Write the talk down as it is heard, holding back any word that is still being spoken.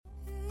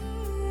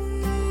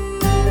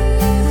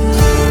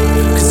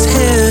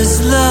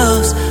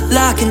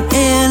like an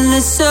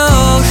endless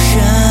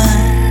ocean.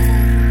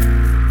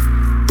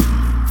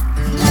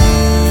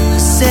 A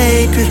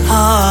sacred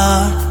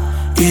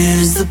heart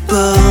is the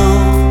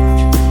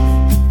boat.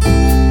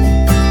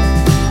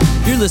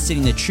 You're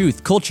listening to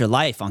Truth, Culture,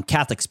 Life on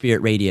Catholic Spirit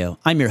Radio.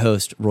 I'm your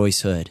host,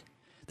 Royce Hood.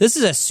 This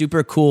is a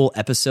super cool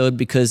episode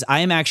because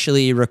I am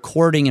actually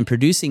recording and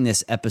producing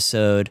this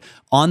episode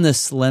on the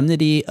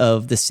Solemnity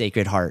of the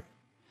Sacred Heart.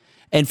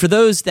 And for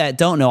those that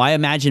don't know, I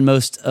imagine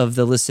most of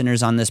the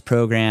listeners on this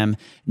program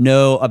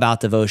know about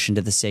devotion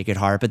to the Sacred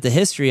Heart, but the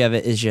history of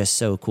it is just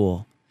so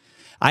cool.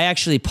 I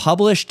actually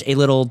published a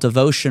little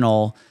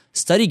devotional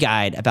study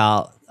guide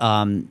about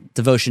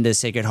devotion to the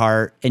Sacred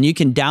Heart, and you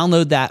can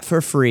download that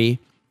for free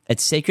at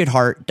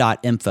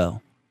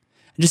sacredheart.info.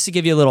 Just to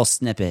give you a little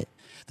snippet,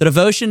 the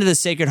devotion to the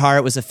Sacred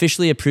Heart was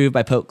officially approved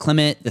by Pope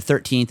Clement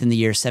XIII in the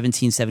year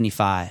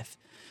 1775.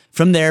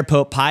 From there,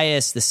 Pope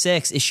Pius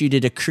VI issued a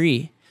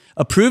decree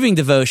approving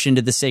devotion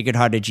to the Sacred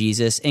Heart of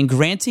Jesus and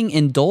granting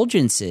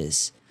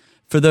indulgences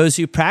for those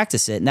who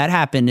practice it. And that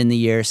happened in the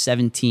year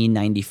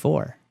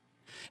 1794.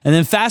 And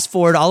then fast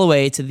forward all the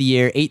way to the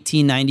year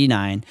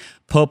 1899,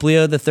 Pope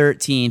Leo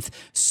XIII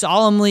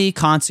solemnly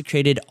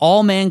consecrated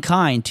all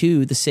mankind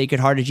to the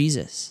Sacred Heart of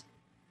Jesus.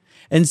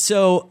 And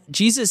so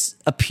Jesus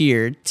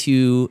appeared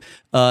to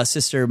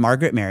Sister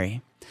Margaret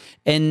Mary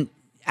and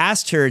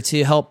asked her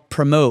to help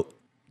promote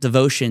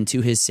devotion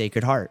to his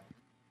Sacred Heart.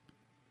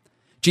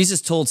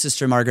 Jesus told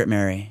Sister Margaret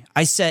Mary,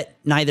 "I set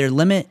neither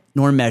limit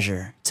nor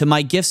measure to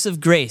my gifts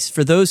of grace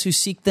for those who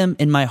seek them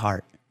in my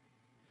heart."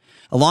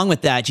 Along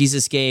with that,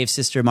 Jesus gave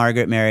Sister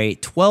Margaret Mary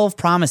 12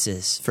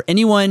 promises for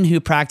anyone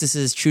who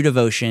practices true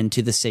devotion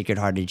to the Sacred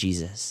Heart of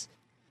Jesus.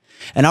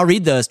 And I'll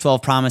read those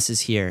 12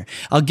 promises here.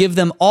 I'll give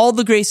them all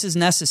the graces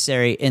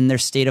necessary in their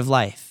state of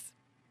life.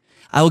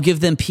 I will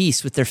give them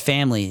peace with their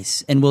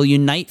families and will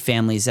unite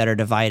families that are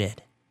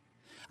divided.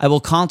 I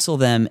will counsel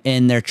them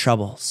in their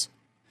troubles.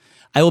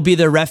 I will be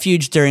their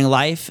refuge during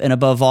life and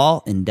above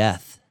all in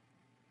death.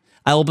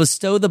 I will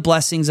bestow the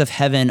blessings of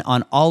heaven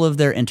on all of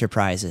their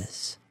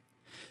enterprises.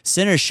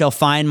 Sinners shall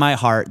find my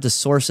heart the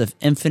source of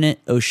infinite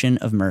ocean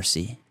of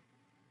mercy.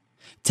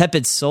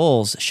 Tepid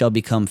souls shall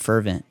become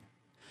fervent.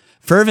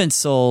 Fervent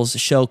souls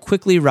shall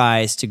quickly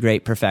rise to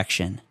great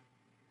perfection.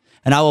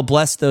 And I will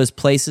bless those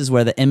places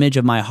where the image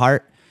of my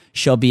heart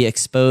shall be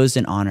exposed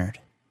and honored.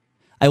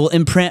 I will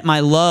imprint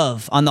my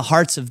love on the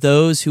hearts of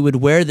those who would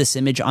wear this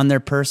image on their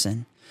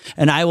person,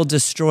 and I will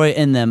destroy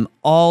in them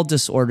all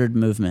disordered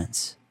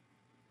movements.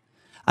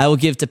 I will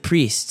give to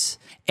priests,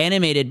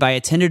 animated by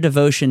a tender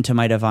devotion to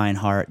my divine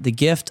heart, the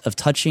gift of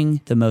touching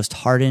the most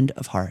hardened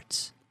of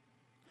hearts.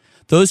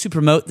 Those who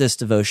promote this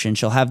devotion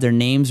shall have their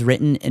names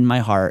written in my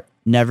heart,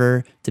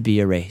 never to be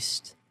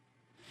erased.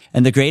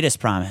 And the greatest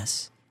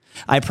promise,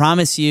 I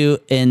promise you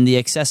in the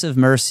excessive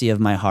mercy of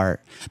my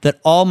heart,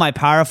 that all my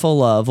powerful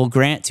love will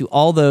grant to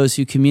all those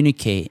who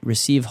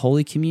receive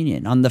Holy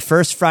Communion on the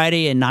first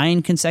Friday in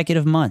 9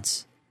 consecutive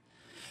months,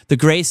 the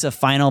grace of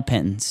final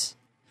penance.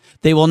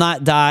 They will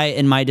not die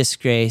in my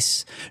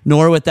disgrace,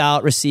 nor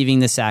without receiving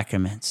the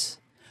sacraments.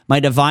 My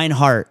divine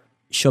heart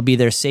shall be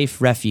their safe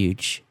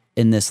refuge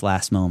in this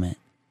last moment.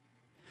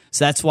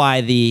 So that's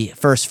why the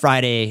first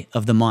Friday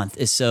of the month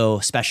is so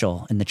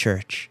special in the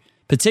church,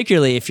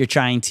 particularly if you're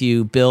trying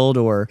to build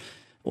or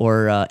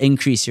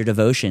increase your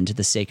devotion to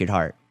the Sacred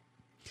Heart.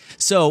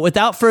 So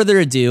without further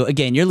ado,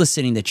 again, you're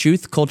listening to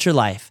Truth, Culture,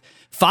 Life.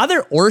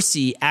 Father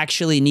Orsi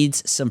actually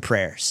needs some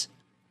prayers.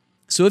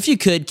 So if you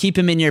could, keep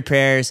him in your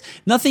prayers.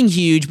 Nothing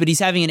huge, but he's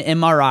having an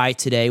MRI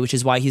today, which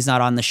is why he's not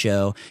on the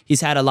show.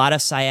 He's had a lot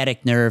of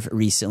sciatic nerve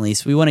recently,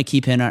 so we want to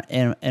keep him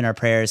in our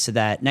prayers so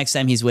that next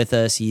time he's with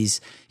us, he's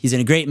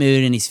in a great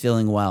mood and he's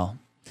feeling well.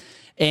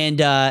 And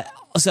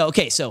so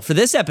for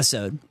this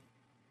episode,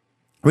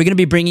 we're going to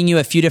be bringing you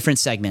a few different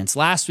segments.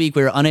 Last week,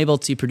 we were unable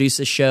to produce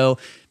a show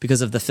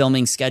because of the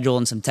filming schedule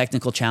and some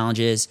technical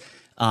challenges.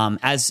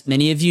 As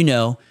many of you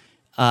know,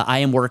 I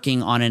am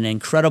working on an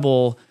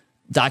incredible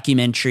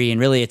documentary, and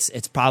really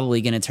it's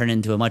probably going to turn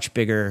into a much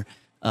bigger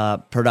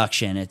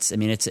production. It's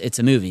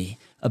a movie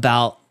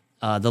about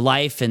the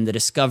life and the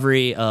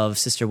discovery of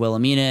Sister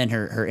Wilhelmina and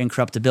her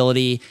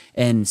incorruptibility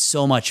and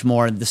so much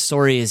more. The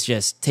story is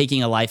just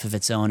taking a life of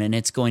its own, and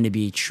it's going to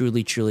be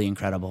truly, truly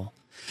incredible.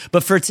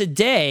 But for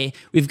today,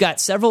 we've got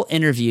several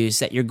interviews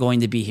that you're going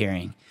to be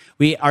hearing.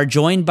 We are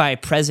joined by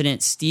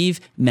President Steve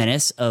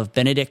Menace of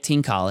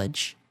Benedictine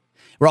College.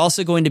 We're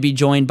also going to be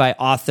joined by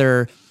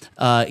author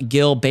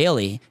Gil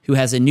Bailey, who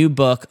has a new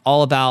book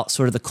all about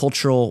sort of the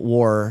cultural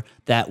war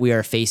that we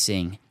are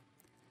facing.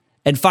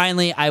 And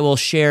finally, I will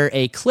share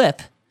a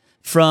clip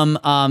from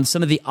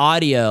some of the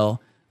audio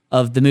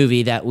of the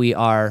movie that we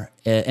are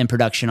in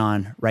production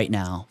on right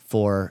now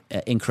for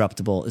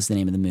Incorruptible is the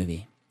name of the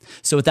movie.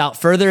 So without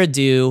further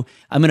ado,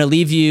 I'm going to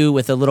leave you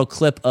with a little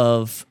clip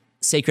of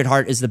Sacred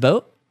Heart is the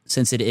Boat,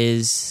 since it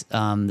is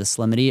the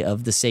Solemnity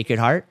of the Sacred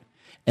Heart.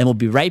 And we'll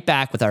be right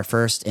back with our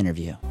first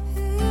interview.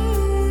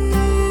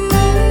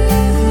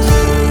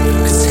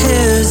 'Cause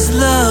his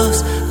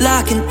love's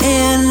like an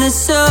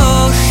endless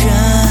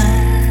ocean.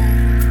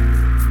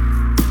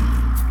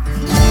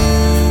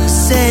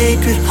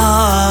 Sacred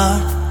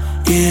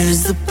Heart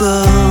is the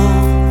boat.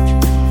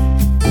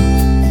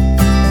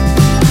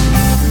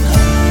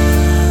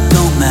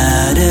 No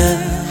matter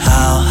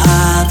how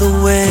high the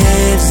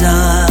waves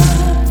are,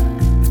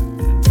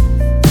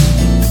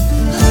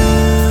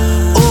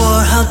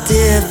 or how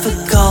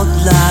difficult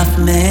life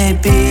may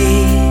be,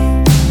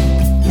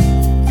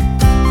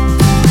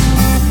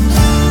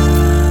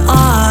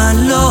 our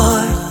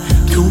Lord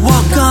can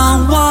walk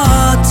on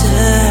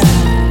water.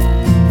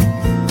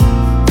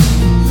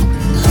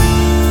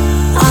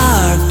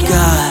 Our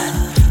God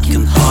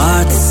can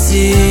part the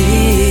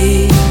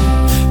sea.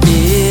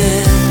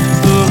 Yeah.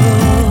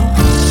 Oh.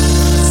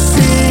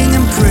 Sing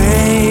and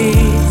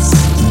praise,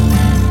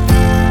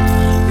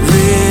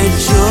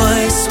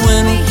 rejoice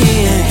when we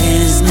hear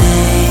His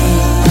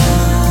name.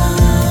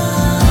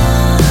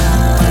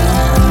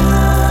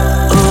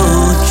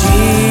 Oh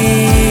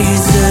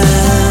Jesus,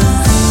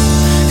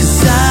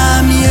 'cause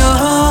I'm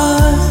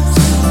yours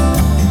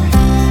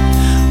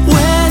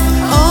with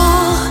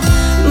all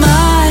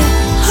my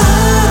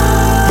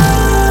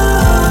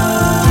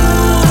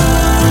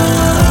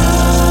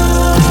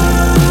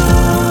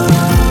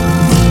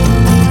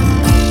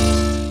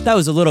That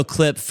was a little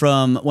clip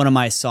from one of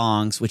my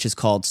songs, which is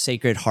called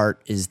Sacred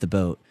Heart is the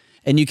Boat.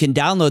 And you can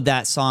download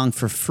that song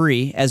for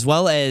free, as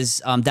well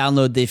as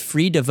download the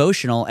free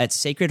devotional at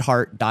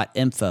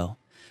sacredheart.info.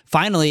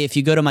 Finally, if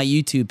you go to my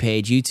YouTube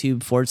page,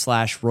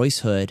 YouTube.com/Royce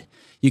Hood,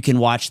 you can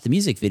watch the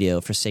music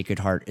video for Sacred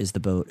Heart is the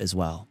Boat as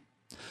well.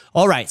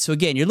 All right, so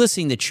again, you're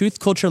listening to Truth,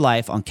 Culture,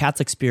 Life on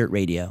Catholic Spirit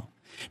Radio.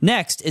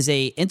 Next is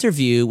a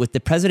interview with the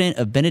president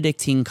of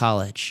Benedictine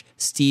College,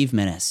 Steve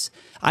Menace.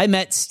 I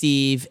met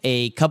Steve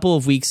a couple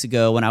of weeks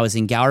ago when I was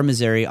in Gower,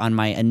 Missouri on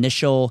my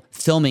initial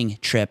filming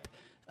trip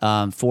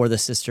for the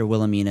Sister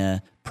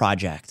Wilhelmina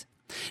project.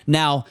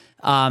 Now,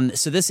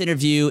 so this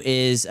interview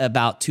is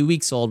about 2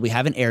 weeks old. We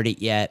haven't aired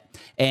it yet.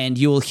 And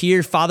you will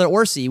hear Father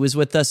Orsi was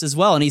with us as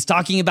well. And he's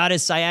talking about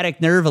his sciatic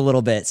nerve a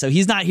little bit. So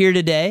he's not here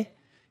today.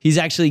 He's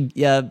actually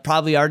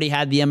probably already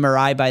had the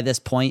MRI by this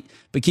point,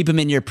 but keep him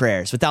in your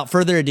prayers. Without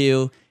further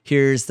ado,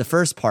 here's the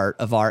first part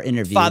of our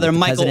interview. Father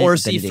Michael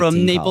Orsi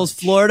from Naples,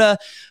 Florida.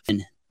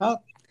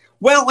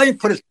 Well, let me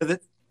put it to this.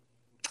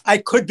 I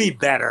could be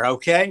better,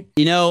 okay?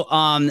 You know,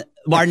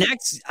 our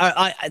next,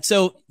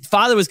 so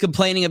Father was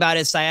complaining about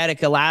his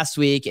sciatica last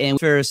week, and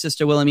for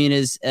Sister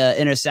Wilhelmina's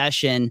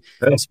intercession,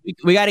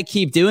 we got to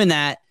keep doing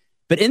that.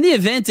 But in the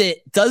event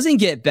it doesn't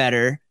get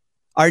better,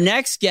 our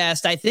next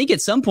guest, I think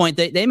at some point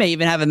they may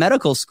even have a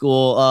medical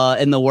school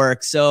in the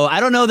works. So I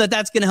don't know that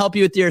that's going to help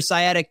you with your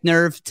sciatic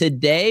nerve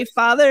today,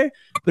 Father,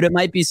 but it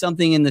might be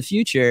something in the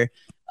future.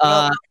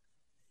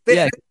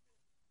 There's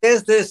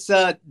this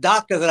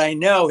doctor that I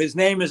know. His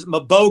name is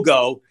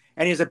Mabogo,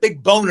 and he has a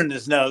big bone in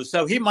his nose.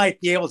 So he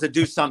might be able to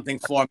do something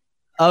for me.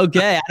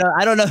 Okay.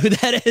 I don't know who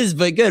that is,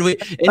 but good.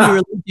 Any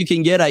relief you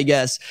can get, I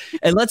guess.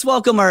 And let's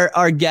welcome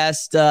our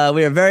guest.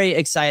 We are very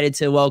excited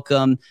to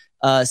welcome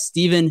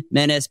Stephen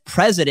Menace,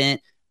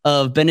 president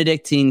of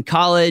Benedictine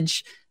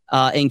College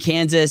in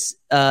Kansas.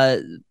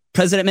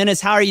 President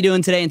Menace, how are you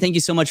doing today? And thank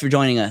you so much for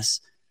joining us.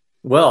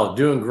 Well,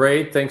 doing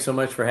great. Thanks so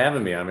much for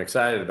having me. I'm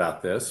excited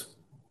about this.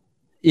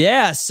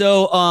 Yeah.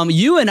 So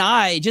you and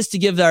I, just to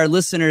give our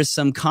listeners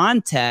some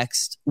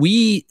context,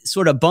 we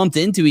sort of bumped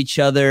into each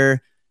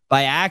other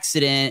by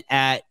accident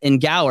in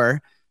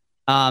Gower.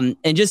 And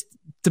just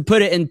to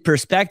put it in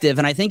perspective,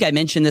 and I think I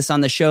mentioned this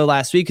on the show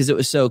last week because it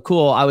was so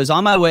cool. I was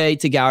on my way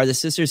to Gower. The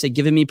sisters had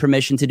given me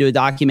permission to do a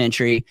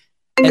documentary,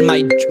 and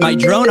my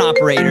drone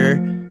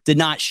operator did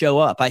not show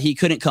up. He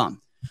couldn't come.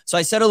 So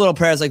I said a little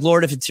prayer. I was like,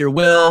 Lord, if it's your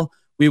will,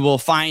 we will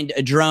find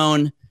a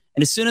drone.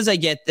 And as soon as I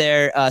get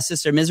there,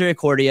 Sister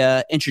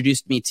Misericordia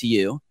introduced me to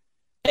you.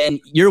 And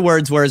your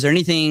words were, is there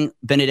anything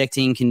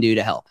Benedictine can do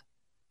to help?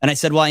 And I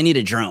said, well, I need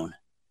a drone.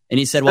 And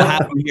he said, we'll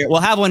have one here.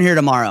 We'll have one here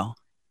tomorrow.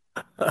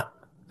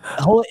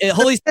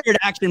 Holy Spirit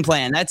action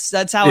plan. That's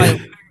how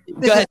I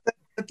go ahead.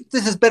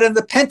 This is better than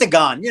the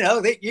Pentagon. You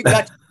know, you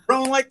got a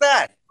drone like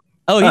that.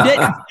 Oh, he did.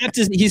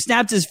 He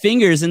snapped his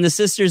fingers, and the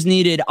sisters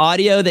needed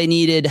audio. They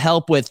needed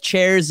help with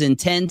chairs and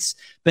tents.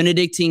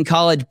 Benedictine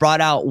College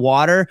brought out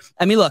water.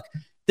 I mean, look,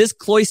 this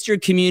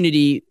cloistered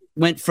community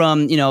went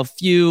from, a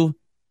few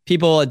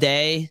people a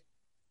day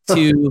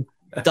to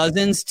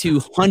dozens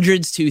to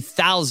hundreds to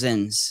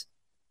thousands.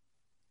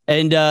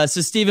 And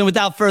so, Stephen,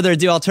 without further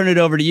ado, I'll turn it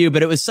over to you.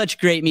 But it was such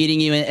great meeting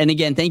you. And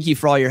again, thank you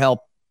for all your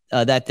help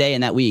that day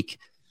and that week.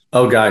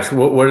 Oh, gosh,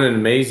 what an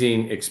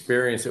amazing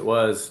experience it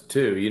was,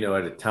 too,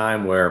 at a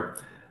time where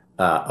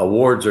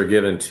awards are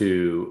given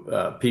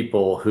to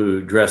people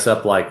who dress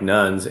up like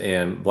nuns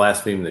and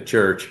blaspheme the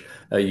church.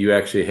 You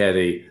actually had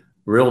a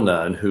real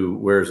nun who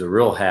wears a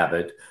real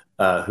habit,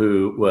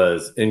 who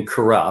was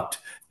incorrupt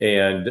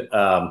and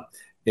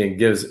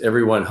gives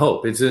everyone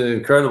hope. It's an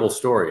incredible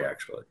story,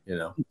 actually.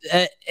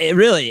 It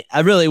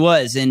really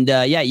was. And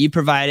you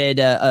provided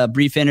a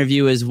brief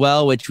interview as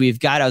well, which we've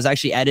got. I was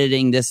actually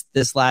editing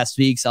this last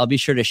week, so I'll be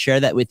sure to share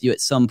that with you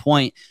at some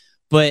point.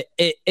 But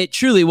it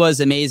truly was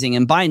amazing.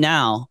 And by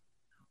now,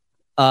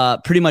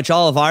 pretty much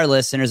all of our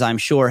listeners, I'm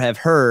sure, have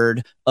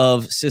heard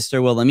of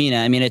Sister Wilhelmina.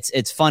 I mean,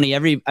 it's funny.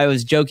 I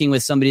was joking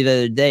with somebody the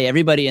other day.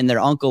 Everybody and their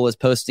uncle was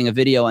posting a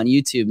video on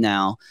YouTube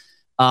now,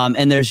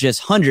 and there's just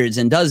hundreds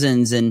and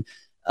dozens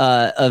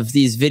of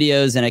these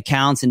videos and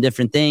accounts and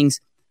different things.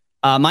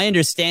 My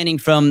understanding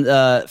from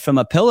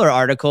a Pillar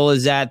article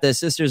is that the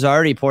sisters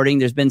are reporting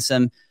there's been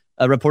some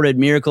reported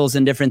miracles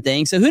and different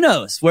things. So who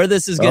knows where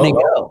this is going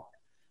to go?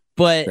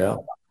 But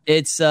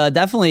it's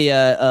definitely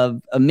a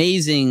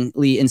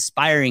amazingly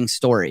inspiring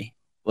story.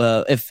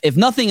 If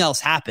nothing else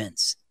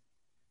happens,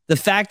 the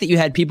fact that you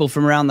had people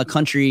from around the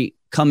country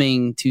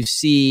coming to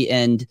see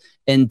and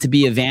to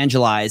be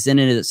evangelized in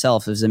and of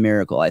itself is a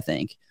miracle, I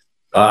think.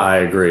 I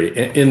agree.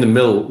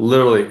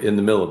 Literally in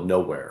the middle of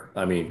nowhere.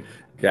 I mean,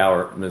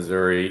 Gower,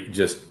 Missouri,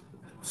 just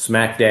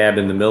smack dab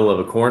in the middle of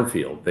a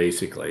cornfield,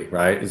 basically,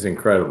 right? It's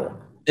incredible.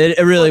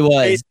 It really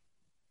was.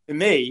 To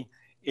me,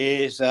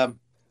 is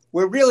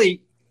we're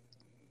really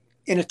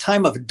in a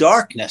time of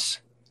darkness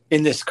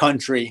in this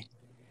country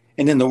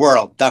and in the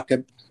world.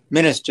 Dr.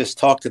 Minnis just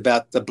talked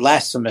about the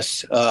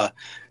blasphemous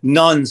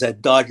nuns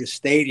at Dodger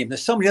Stadium.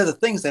 There's so many other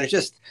things that are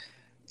just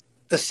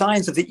the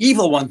signs of the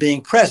evil one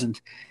being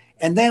present.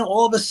 And then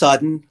all of a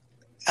sudden,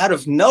 out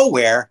of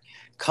nowhere,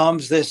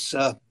 comes this,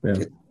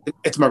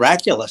 it's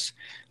miraculous,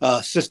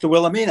 Sister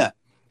Wilhelmina.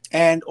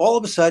 And all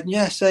of a sudden,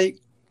 you say,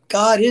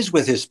 God is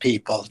with his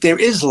people. There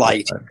is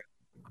light.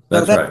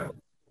 That's right.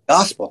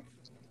 Gospel.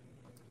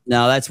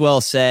 No, that's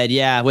well said.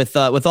 Yeah, with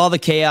all the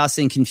chaos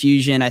and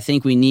confusion, I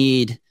think we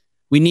need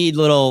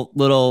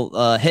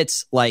little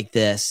hits like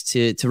this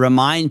to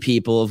remind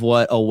people of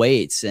what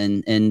awaits,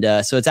 and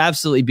so it's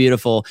absolutely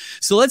beautiful.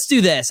 So let's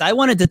do this. I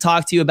wanted to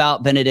talk to you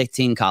about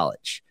Benedictine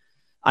College.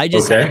 I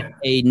just had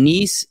a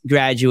niece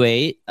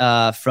graduate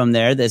from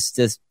there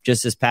this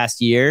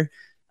past year,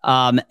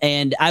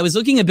 and I was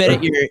looking a bit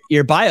at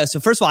your bio. So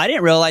first of all, I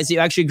didn't realize that you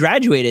actually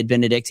graduated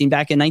Benedictine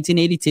back in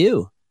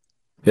 1982.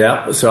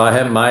 Yeah, so I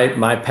have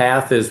my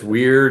path is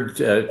weird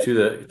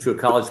to a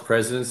college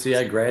presidency.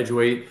 I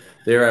graduate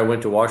there. I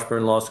went to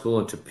Washburn Law School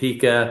in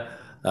Topeka.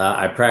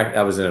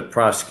 I was a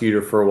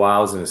prosecutor for a while.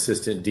 I was an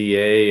assistant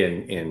DA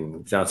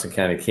in Johnson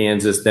County,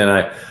 Kansas.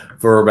 Then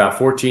for about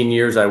 14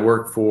 years, I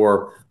worked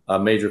for a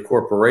major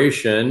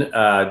corporation,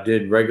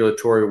 did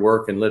regulatory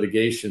work and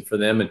litigation for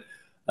them. And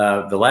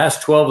the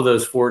last 12 of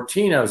those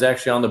 14, I was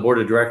actually on the board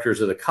of directors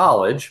of the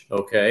college,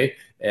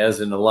 as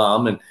an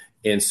alum.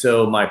 And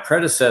so my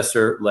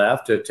predecessor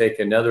left to take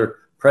another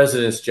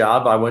president's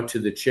job. I went to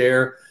the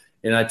chair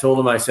and I told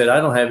him, I said, I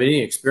don't have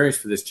any experience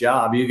for this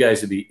job. You guys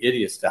would be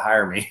idiots to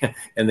hire me.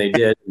 And they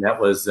did. And that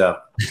was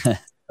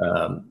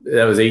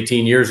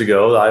 18 years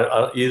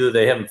ago. Either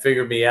they haven't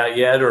figured me out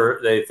yet or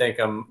they think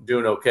I'm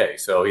doing okay.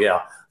 So,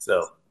 yeah.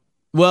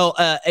 Well,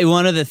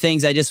 one of the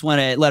things I just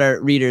want to let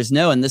our readers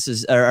know, and this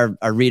is our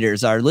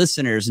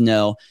listeners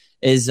know,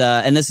 is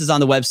and this is on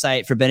the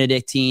website for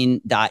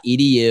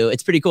benedictine.edu.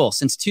 It's pretty cool.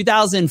 Since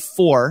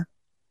 2004,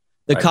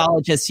 the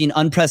college has seen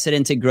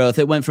unprecedented growth.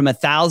 It went from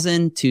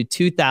 1,000 to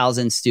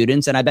 2,000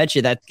 students, and I bet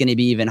you that's going to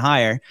be even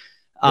higher.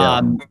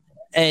 And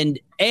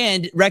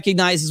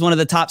recognized as one of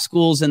the top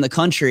schools in the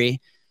country.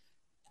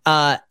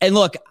 And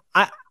look,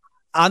 I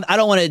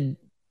don't want to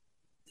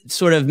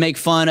sort of make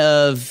fun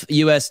of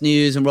U.S.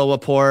 News and World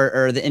Report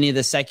or any of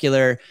the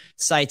secular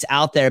sites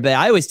out there, but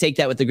I always take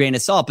that with a grain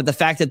of salt. But the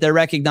fact that they're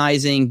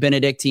recognizing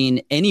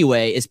Benedictine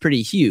anyway is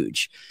pretty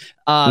huge.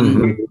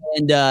 And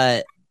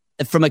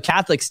from a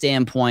Catholic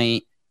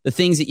standpoint, the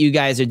things that you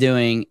guys are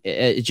doing,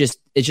 it's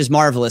just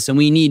marvelous. And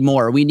we need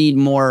more. We need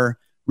more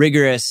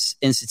rigorous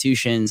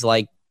institutions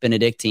like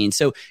Benedictine.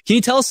 So can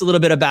you tell us a little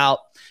bit about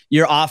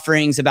your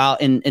offerings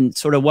and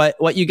sort of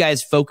what you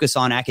guys focus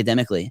on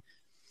academically?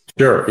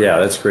 Sure. Yeah,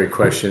 that's a great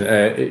question.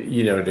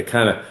 To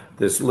kind of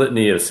this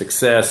litany of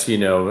success,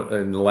 in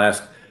the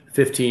last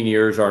 15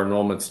 years, our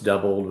enrollment's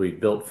doubled. We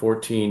built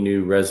 14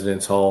 new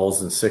residence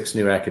halls and 6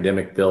 new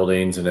academic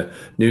buildings and a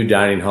new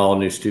dining hall,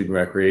 new student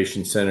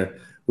recreation center.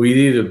 We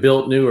either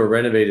built new or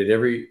renovated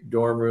every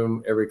dorm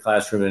room, every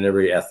classroom, and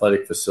every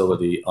athletic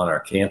facility on our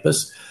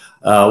campus.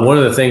 One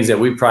of the things that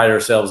we pride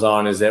ourselves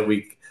on is that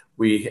we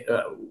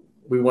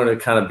want to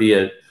kind of be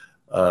a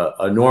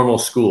normal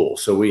school.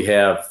 So we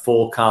have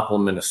full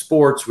complement of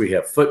sports. We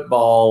have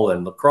football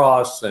and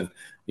lacrosse and,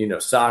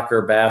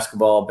 soccer,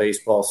 basketball,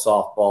 baseball,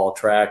 softball,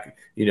 track,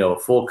 a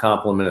full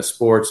complement of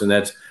sports. And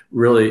that's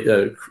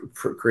really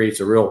creates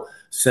a real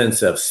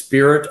sense of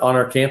spirit on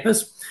our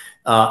campus.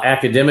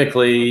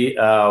 Academically,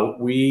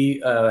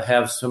 we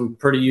have some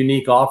pretty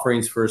unique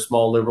offerings for a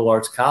small liberal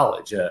arts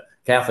college,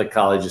 Catholic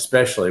college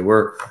especially,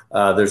 where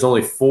there's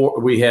only 4.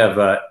 We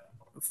have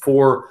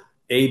 4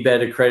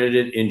 ABET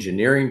accredited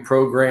engineering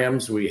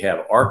programs. We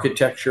have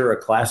architecture, a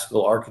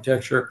classical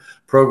architecture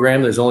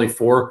program. There's only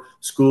 4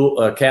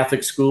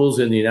 Catholic schools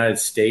in the United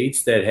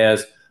States that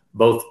has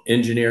both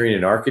engineering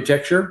and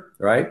architecture,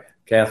 right?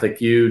 Catholic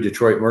U,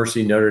 Detroit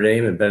Mercy, Notre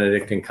Dame, and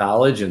Benedictine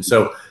College. And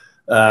so,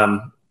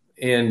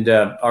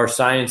 our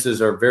sciences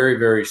are very,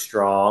 very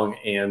strong.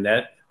 And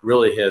that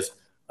really has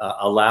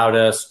allowed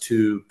us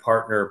to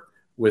partner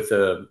with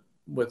a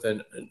with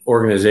an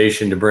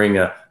organization to bring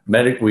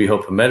we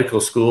hope a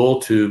medical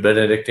school to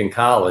Benedictine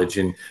College.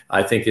 And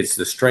I think it's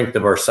the strength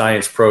of our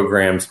science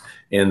programs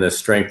and the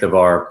strength of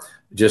our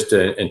just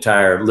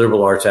entire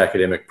liberal arts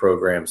academic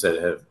programs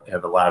that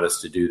have allowed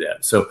us to do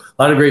that. So a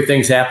lot of great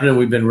things happening.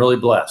 We've been really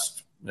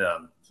blessed.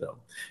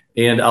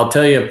 And I'll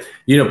tell you,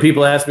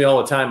 people ask me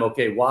all the time,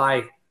 okay,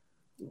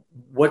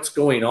 what's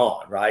going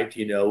on, right?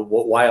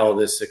 Why all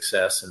this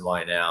success and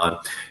why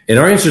now? And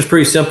our answer is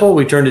pretty simple.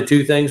 We turned to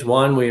two things.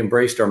 One, we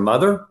embraced our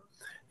mother.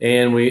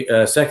 And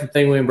second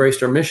thing, we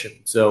embraced our mission.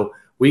 So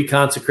we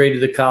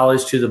consecrated the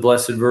college to the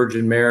Blessed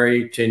Virgin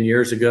Mary 10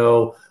 years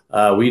ago.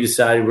 We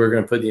decided we were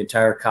going to put the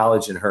entire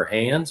college in her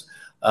hands.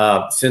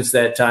 Since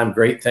that time,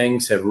 great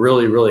things have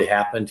really, really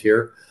happened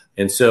here.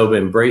 And so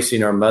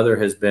embracing our mother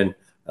has been,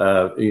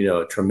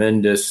 a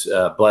tremendous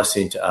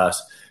blessing to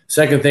us.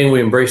 Second thing, we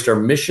embraced our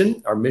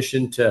mission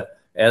to,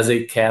 as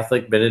a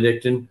Catholic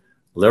Benedictine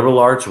liberal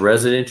arts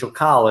residential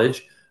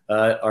college,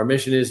 our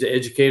mission is to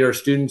educate our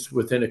students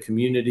within a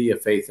community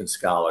of faith and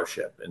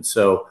scholarship. And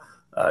so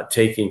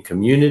taking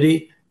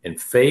community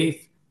and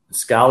faith and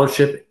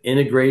scholarship,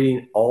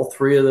 integrating all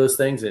three of those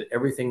things and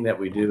everything that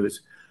we do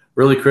is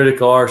really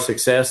critical to our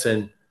success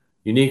and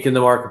unique in the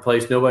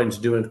marketplace. Nobody's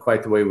doing it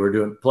quite the way we're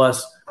doing.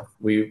 Plus,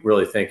 we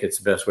really think it's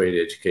the best way to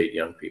educate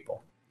young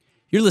people.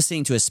 You're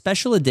listening to a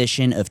special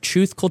edition of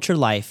Truth, Culture,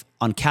 Life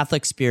on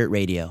Catholic Spirit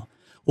Radio.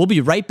 We'll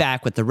be right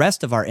back with the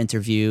rest of our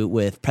interview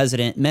with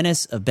President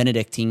Menace of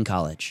Benedictine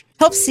College.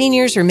 Help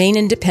seniors remain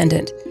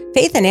independent.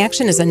 Faith in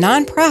Action is a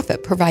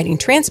nonprofit providing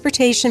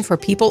transportation for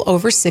people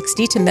over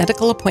 60 to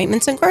medical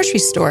appointments and grocery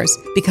stores.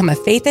 Become a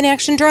Faith in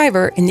Action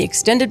driver in the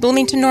extended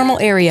Bloomington Normal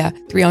area,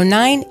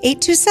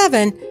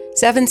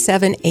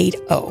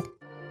 309-827-7780.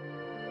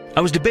 I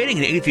was debating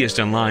an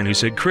atheist online who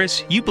said,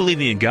 Chris, you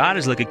believing in God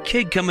is like a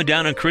kid coming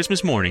down on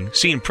Christmas morning,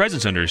 seeing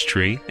presents under his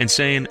tree, and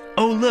saying,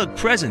 oh, look,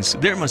 presents,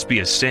 there must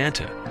be a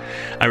Santa.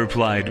 I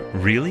replied,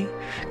 really?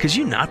 Because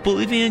you not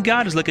believing in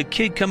God is like a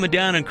kid coming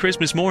down on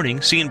Christmas morning,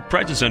 seeing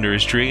presents under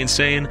his tree, and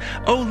saying,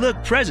 oh,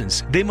 look,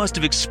 presents, they must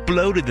have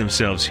exploded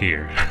themselves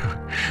here.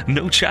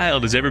 No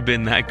child has ever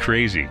been that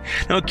crazy.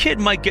 Now, a kid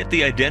might get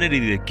the identity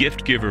of the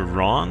gift giver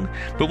wrong,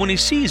 but when he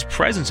sees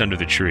presents under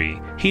the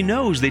tree, he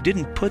knows they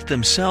didn't put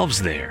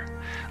themselves there.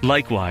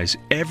 Likewise,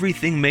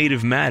 everything made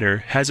of matter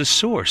has a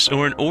source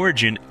or an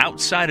origin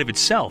outside of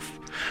itself,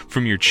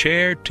 from your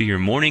chair to your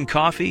morning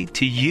coffee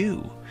to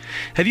you.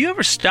 Have you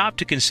ever stopped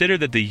to consider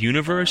that the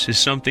universe is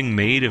something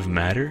made of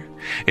matter?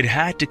 It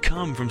had to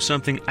come from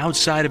something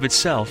outside of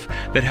itself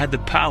that had the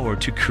power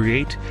to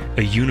create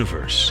a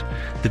universe.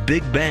 The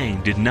Big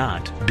Bang did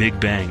not Big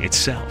Bang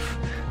itself.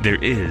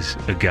 There is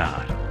a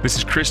God. This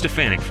is Chris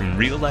Stefanik from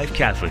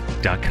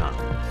RealLifeCatholic.com.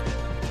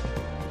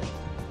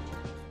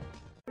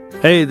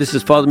 Hey, this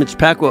is Father Mitch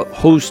Pacwa,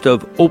 host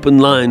of Open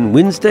Line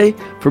Wednesday.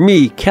 For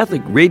me,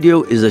 Catholic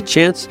radio is a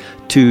chance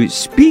to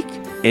speak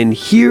and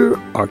hear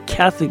our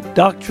Catholic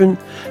doctrine,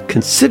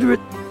 consider it,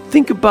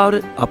 think about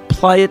it,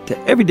 apply it to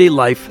everyday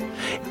life,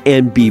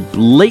 and be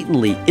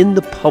blatantly in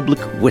the public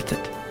with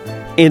it.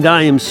 And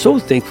I am so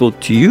thankful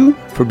to you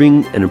for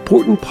being an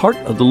important part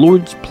of the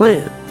Lord's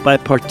plan. By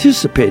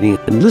participating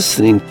and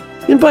listening,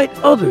 invite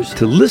others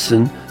to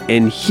listen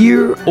and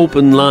hear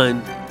Open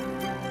Line.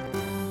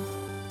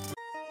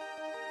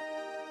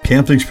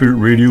 Catholic Spirit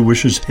Radio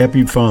wishes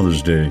Happy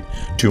Father's Day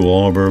to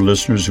all of our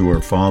listeners who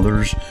are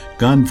fathers,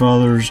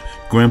 godfathers,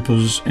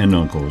 grandpas, and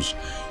uncles.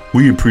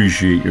 We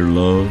appreciate your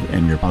love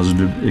and your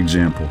positive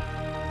example.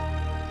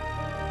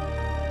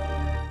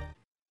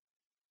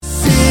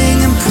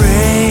 Sing and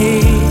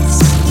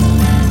praise,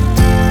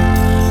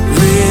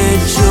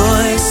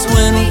 rejoice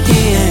when we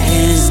hear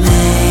His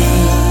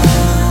name.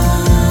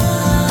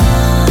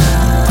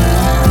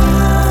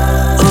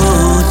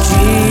 Oh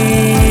Jesus,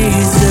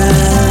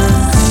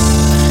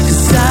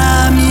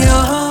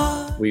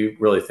 We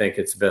really think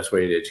it's the best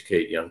way to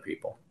educate young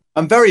people.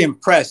 I'm very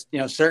impressed,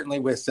 certainly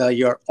with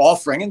your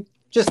offering and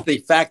just the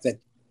fact that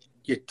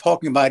you're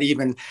talking about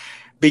even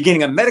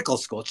beginning a medical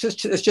school. It's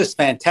just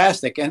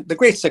fantastic. And the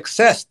great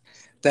success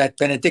that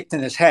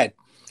Benedictine has had.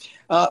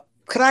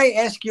 Could I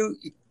ask you,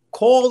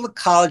 call the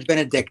college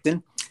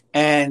Benedictine,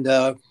 and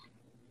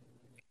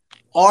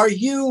are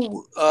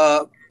you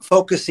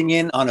focusing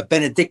in on a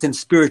Benedictine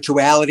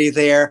spirituality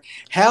there?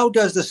 How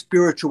does the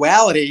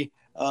spirituality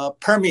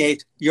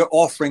permeate your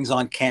offerings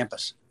on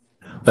campus?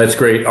 That's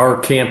great. Our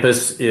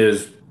campus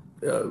is,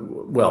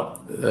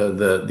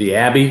 the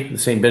Abbey, the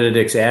St.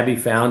 Benedict's Abbey,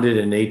 founded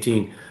in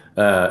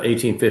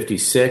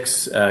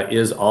 1856,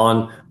 is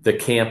on the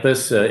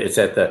campus. It's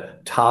at the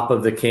top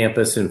of the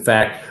campus. In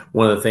fact,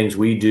 one of the things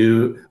we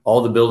do,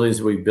 all the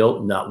buildings we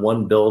built, not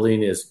one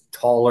building is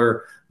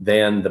taller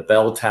than the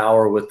bell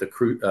tower with the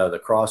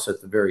cross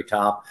at the very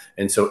top.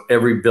 And so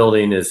every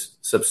building is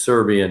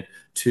subservient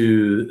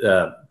to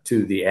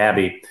the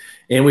Abbey.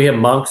 And we have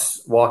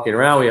monks walking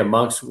around. We have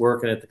monks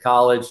working at the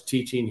college,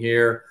 teaching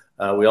here.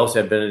 We also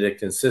have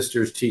Benedictine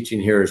sisters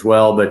teaching here as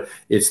well. But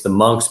it's the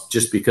monks,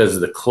 just because of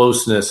the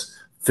closeness,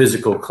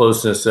 physical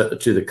closeness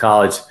to the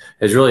college,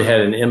 has really had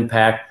an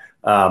impact.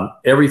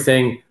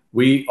 Everything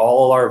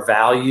all our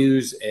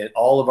values and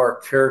all of our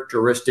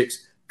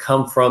characteristics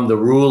come from the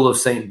rule of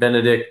St.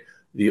 Benedict,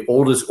 the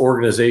oldest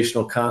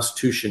organizational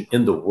constitution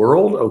in the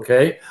world,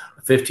 okay?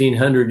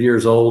 1,500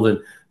 years old, and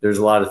there's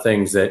a lot of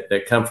things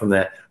that come from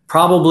that.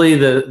 Probably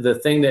the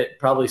thing that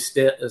probably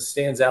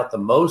stands out the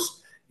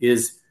most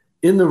is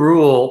in the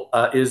rule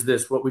is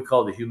this, what we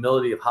call the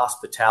humility of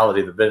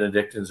hospitality. The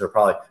Benedictines are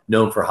probably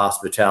known for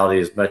hospitality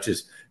as much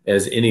as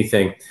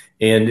anything.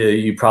 And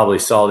you probably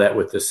saw that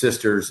with the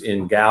sisters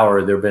in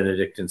Gower, they're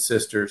Benedictine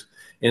sisters.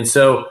 And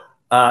so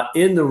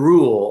in the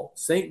rule,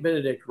 St.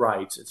 Benedict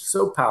writes, it's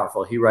so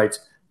powerful, he writes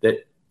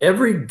that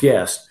every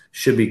guest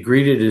should be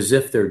greeted as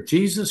if they're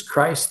Jesus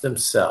Christ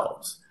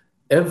themselves.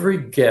 Every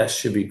guest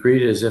should be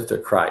greeted as if they're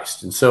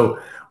Christ. And so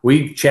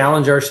we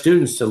challenge our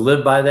students to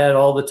live by that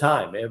all the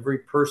time. Every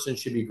person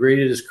should be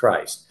greeted as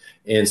Christ.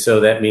 And so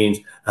that means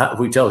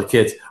we tell the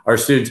kids, our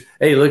students,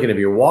 hey, look, if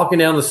you're walking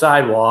down the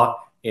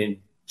sidewalk and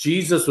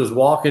Jesus was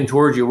walking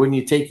towards you, wouldn't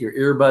you take your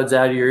earbuds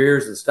out of your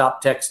ears and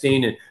stop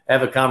texting and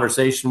have a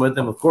conversation with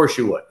them? Of course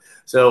you would.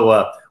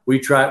 So we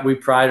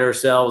pride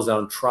ourselves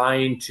on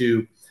trying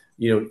to,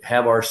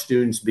 have our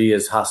students be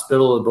as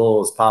hospitable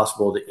as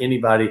possible to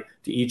anybody,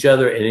 to each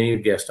other, and any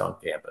guest on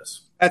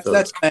campus.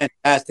 That's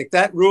fantastic.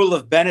 That rule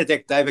of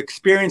Benedict, I've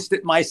experienced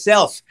it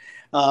myself,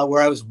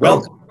 where I was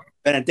welcomed to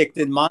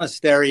Benedictine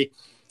monastery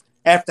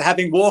after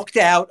having walked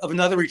out of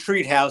another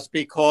retreat house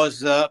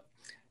because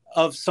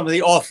of some of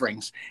the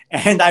offerings.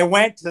 And I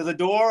went to the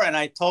door and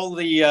I told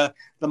the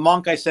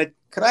monk, I said,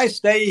 could I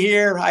stay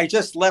here? I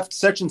just left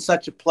such and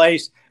such a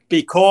place,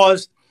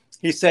 because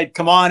he said,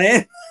 come on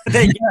in.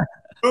 They gave me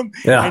a room.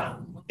 Yeah.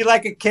 Be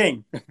like a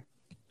king.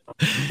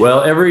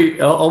 Well,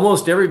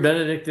 almost every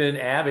Benedictine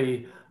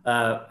abbey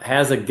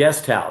has a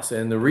guest house.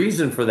 And the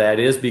reason for that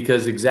is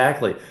because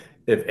exactly,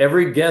 if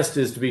every guest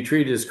is to be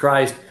treated as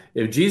Christ,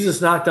 if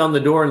Jesus knocked on the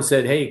door and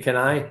said, hey, can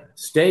I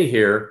stay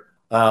here?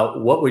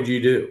 What would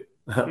you do?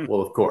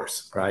 Well, of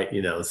course, right?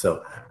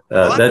 So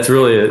that's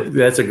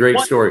a great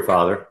story,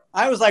 Father.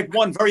 I was like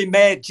one very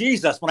mad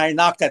Jesus when I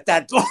knocked at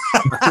that door.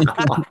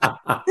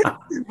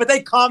 But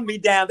they calmed me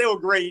down. They were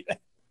great.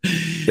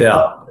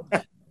 Yeah.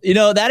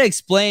 That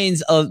explains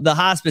the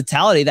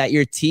hospitality that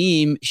your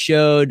team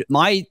showed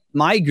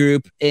my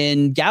group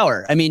in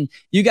Gower. I mean,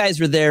 you guys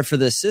were there for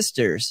the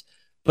sisters,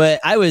 but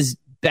I was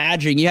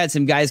badgering. You had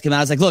some guys come out. I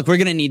was like, look, we're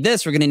going to need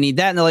this. We're going to need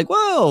that. And they're like,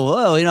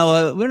 whoa,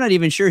 we're not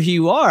even sure who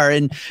you are.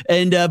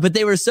 But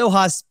they were so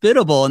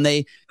hospitable, and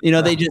they're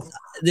like,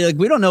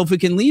 we don't know if we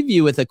can leave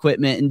you with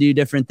equipment and do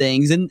different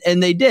things. And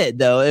they did,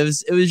 though. It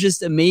was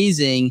just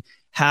amazing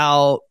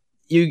how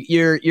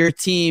your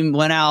team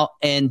went out,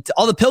 and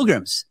all the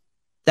pilgrims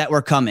that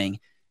were coming,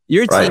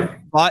 your team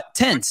brought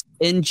tents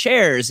and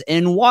chairs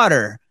and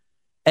water,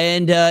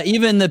 and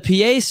even the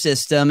PA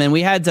system. And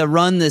we had to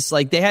run this,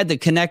 they had to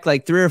connect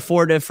 3 or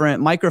 4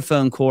 different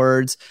microphone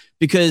cords,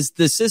 because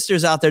the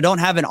sisters out there don't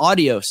have an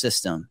audio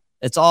system.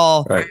 It's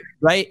all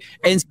right.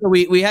 And so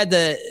they had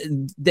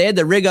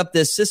to rig up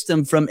this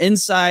system from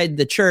inside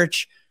the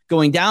church,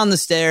 going down the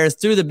stairs,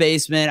 through the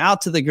basement, out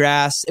to the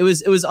grass. It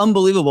was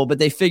unbelievable, but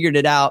they figured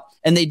it out.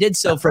 And they did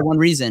so for one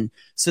reason,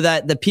 so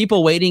that the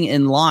people waiting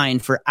in line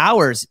for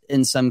hours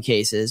in some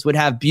cases would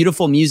have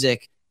beautiful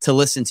music to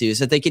listen to,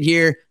 so that they could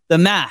hear the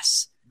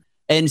mass.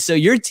 And so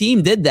your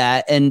team did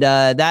that. And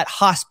that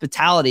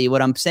hospitality,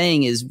 what I'm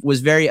saying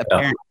was very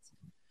apparent.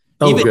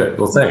 Good.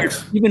 Well,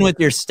 thanks. Even with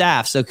your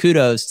staff. So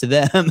kudos to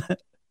them.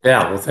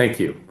 Yeah. Well, thank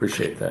you.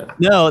 Appreciate that.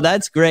 No,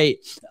 that's great.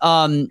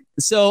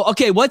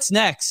 Okay, what's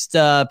next,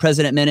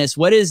 President Minnis?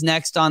 What is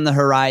next on the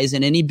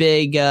horizon? Any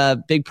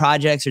big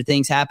projects or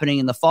things happening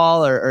in the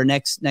fall or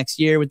next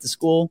year with the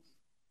school?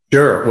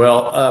 Sure.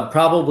 Well,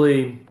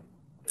 probably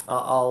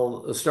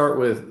I'll start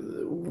with,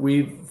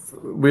 we've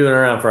been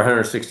around for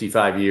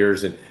 165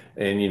 years,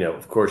 and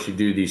of course you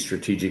do these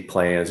strategic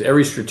plans.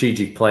 Every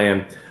strategic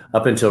plan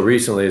up until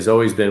recently has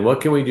always been,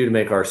 what can we do to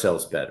make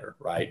ourselves better,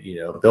 right?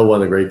 Build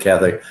one of the great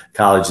Catholic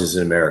colleges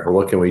in America.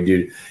 What can we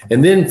do?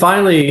 And then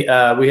finally,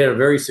 we had a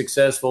very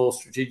successful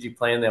strategic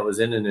plan that was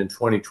in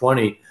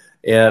 2020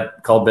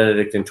 called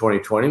Benedict in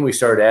 2020. We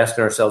started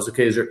asking ourselves,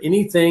 okay, is there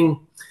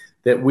anything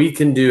that we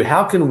can do?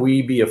 How can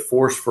we be a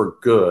force for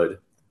good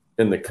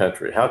in the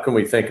country? How can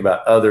we think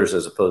about others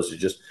as opposed to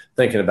just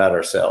thinking about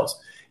ourselves?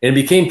 And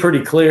it became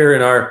pretty clear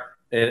in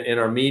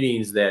our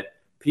meetings that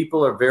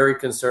people are very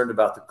concerned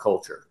about the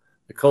culture.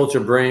 The culture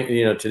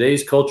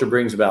today's culture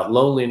brings about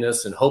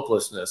loneliness and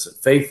hopelessness and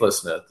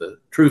faithlessness, the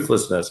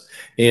truthlessness.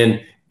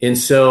 And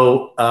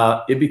so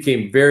it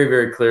became very,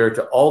 very clear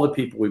to all the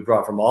people we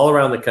brought from all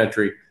around the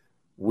country,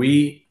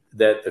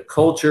 that the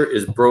culture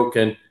is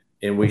broken,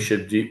 and we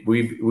should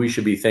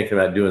be thinking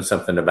about doing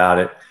something about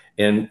it.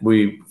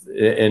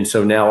 And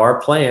so now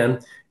our plan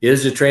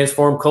is to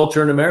transform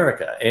culture in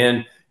America.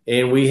 And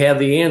we have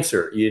the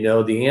answer.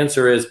 The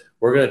answer is,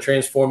 we're going to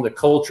transform the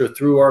culture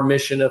through our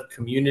mission of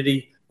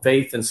community,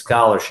 faith, and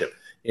scholarship.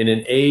 In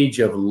an age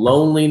of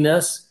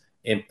loneliness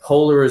and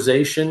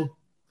polarization,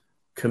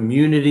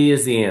 community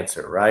is the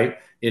answer, right?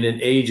 In an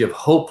age of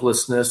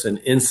hopelessness and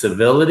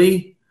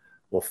incivility,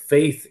 Well,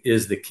 faith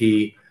is the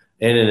key.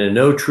 And in a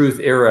no-truth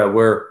era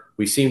where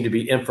we seem to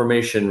be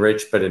information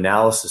rich but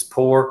analysis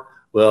poor,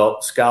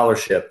 well,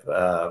 scholarship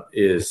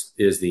is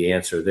the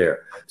answer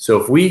there.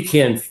 So if we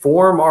can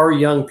form our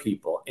young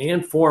people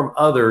and form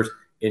others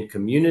in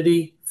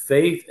community,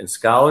 faith, and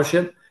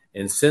scholarship,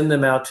 and send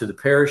them out to the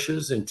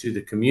parishes and to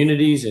the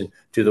communities and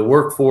to the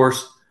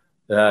workforce,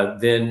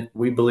 then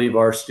we believe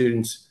our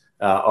students,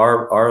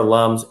 our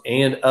alums,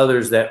 and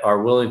others that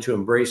are willing to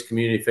embrace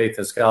community, faith,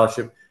 and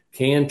scholarship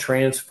can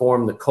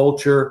transform the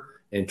culture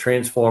and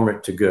transform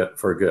it to good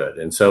for good.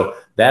 And so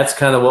that's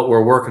kind of what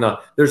we're working on.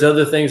 There's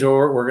other things where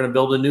we're going to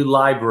build a new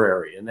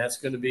library, and that's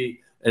going to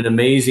be an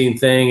amazing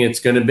thing. It's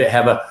going to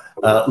have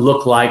a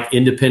look like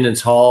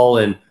Independence Hall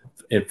in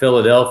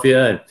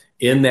Philadelphia. And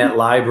in that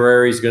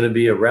library is going to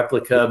be a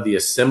replica of the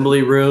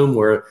assembly room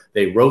where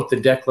they wrote the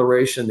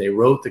Declaration, they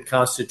wrote the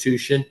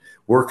Constitution.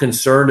 We're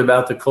concerned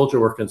about the culture.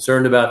 We're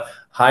concerned about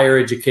higher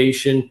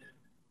education.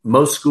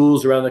 Most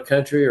schools around the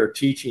country are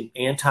teaching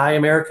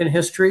anti-American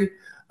history.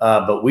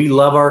 But we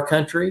love our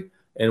country,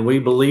 and we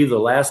believe the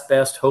last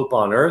best hope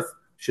on earth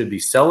should be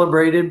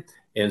celebrated.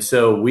 And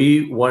so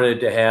we wanted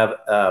to have,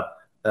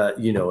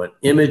 an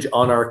image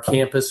on our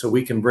campus so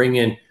we can bring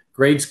in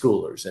grade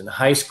schoolers and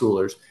high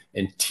schoolers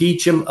and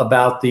teach them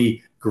about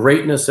the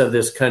greatness of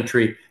this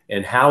country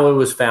and how it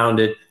was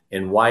founded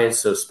and why it's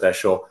so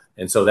special.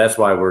 And so that's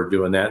why we're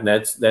doing that. And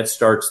that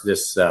starts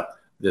this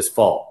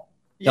fall.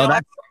 Go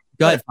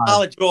ahead.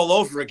 College all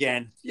over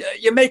again.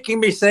 You're making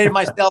me say to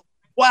myself,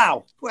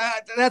 wow,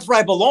 that's where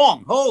I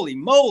belong. Holy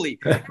moly.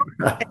 We're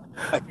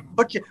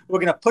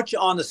going to put you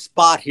on the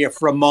spot here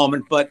for a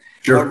moment, but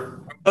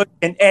sure.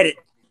 And edit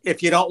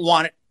if you don't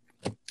want it.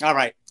 All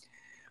right.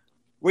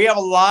 We have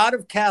a lot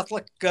of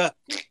Catholic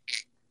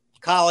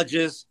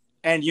colleges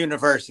and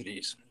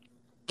universities.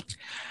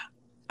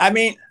 I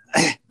mean,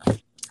 I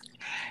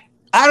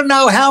don't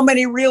know how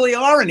many really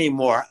are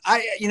anymore.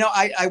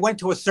 I went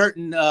to a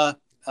certain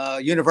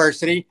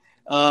university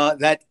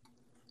that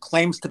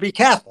claims to be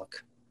Catholic.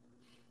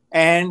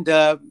 And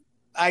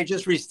I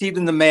just received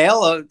in the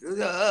mail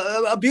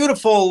a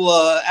beautiful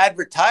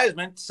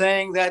advertisement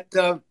saying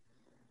that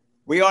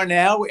we are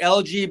now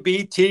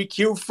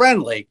LGBTQ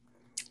friendly.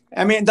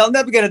 I mean, they'll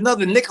never get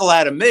another nickel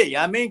out of me.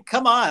 I mean,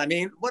 come on. I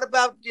mean, what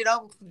about,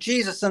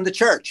 Jesus and the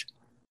church?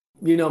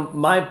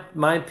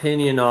 My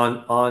opinion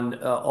on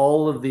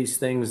all of these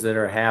things that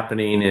are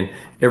happening, and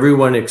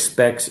everyone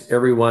expects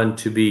everyone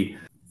to be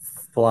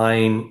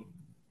flying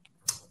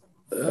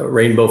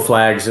rainbow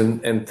flags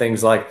and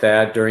things like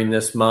that during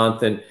this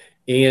month. And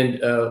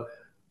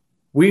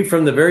we,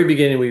 from the very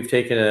beginning, we've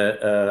taken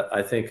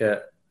an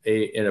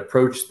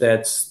approach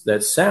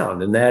that's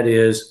sound. And that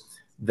is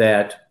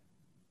that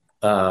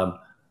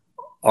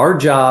our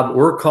job,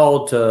 we're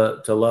called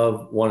to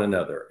love one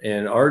another.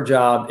 And our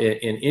job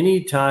in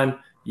any time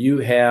you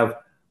have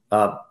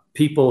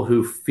people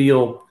who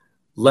feel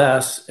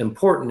less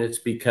important, it's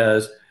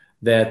because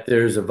that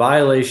there's a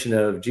violation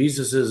of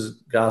Jesus's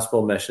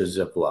gospel message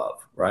of love,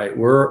 right?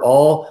 We're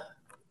all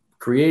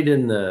created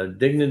in the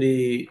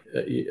dignity,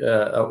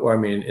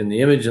 in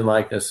the image and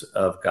likeness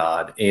of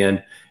God.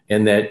 And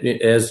that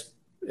as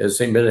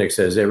St. Benedict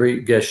says, every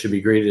guest should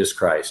be greeted as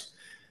Christ.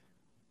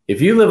 If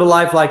you live a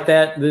life like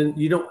that, then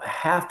you don't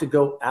have to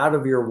go out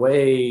of your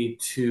way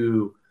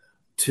to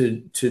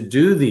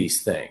do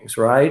these things,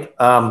 right?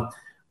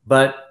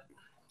 But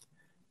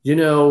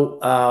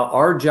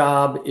our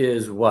job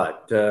is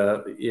what?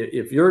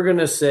 If you're going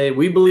to say,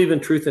 we believe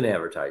in truth in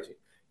advertising.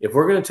 If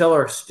we're going to tell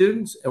our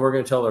students and we're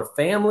going to tell our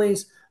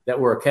families that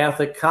we're a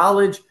Catholic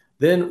college,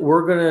 then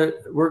we're going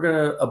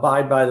to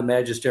abide by the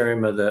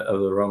magisterium of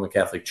the Roman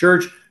Catholic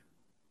Church.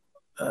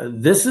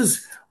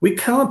 We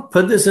kind of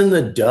put this in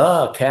the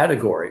duh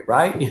category,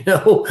 right?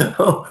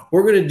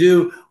 We're going to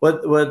do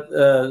what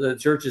the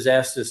church has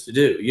asked us to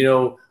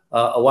do.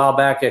 A while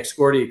back,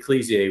 Excordia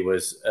Ecclesiae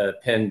was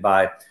penned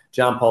by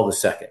John Paul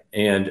II.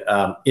 And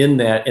in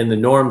the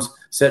norms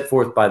set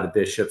forth by the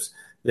bishops,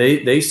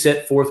 they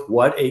set forth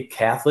what a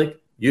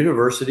Catholic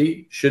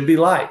university should be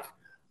like.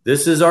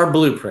 This is our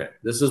blueprint.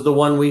 This is the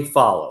one we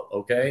follow,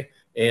 okay?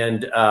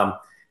 And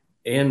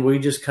we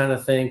just kind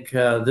of think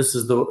this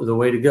is the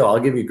way to go. I'll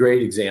give you a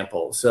great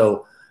example.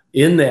 So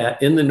in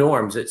the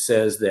norms, it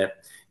says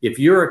that if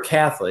you're a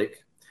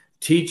Catholic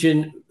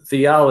teaching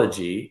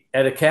theology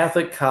at a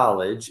Catholic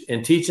college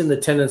and teaching the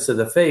tenets of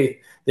the faith,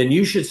 then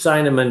you should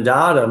sign a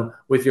mandatum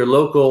with your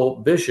local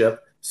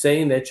bishop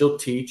saying that you'll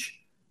teach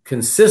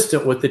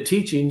consistent with the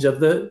teachings of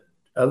the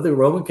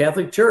Roman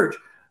Catholic Church.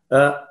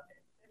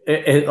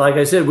 And like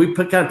I said, we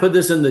kind of put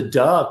this in the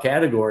duh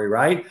category,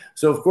 right?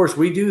 So of course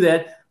we do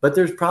that, but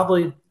there's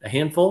probably a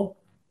handful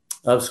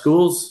of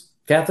schools,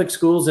 Catholic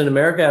schools in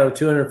America out of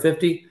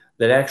 250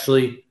 that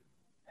actually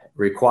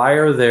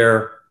require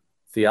their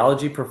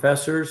theology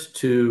professors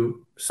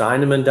to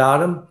sign a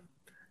mandatum.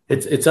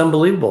 It's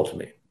unbelievable to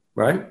me,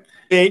 right?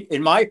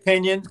 In my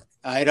opinion,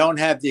 I don't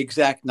have the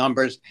exact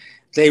numbers.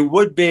 They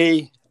would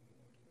be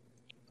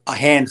a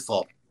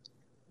handful.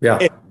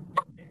 Yeah.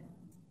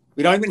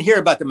 We don't even hear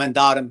about the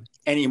mandatum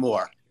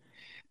anymore.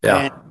 Yeah.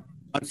 And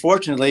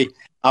unfortunately,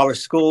 our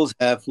schools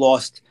have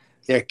lost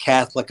their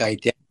Catholic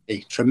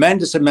identity.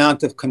 Tremendous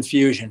amount of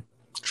confusion.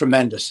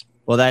 Tremendous.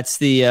 Well, that's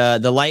the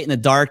light and the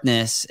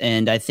darkness,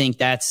 and I think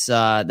that's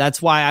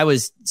why I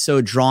was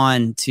so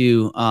drawn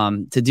to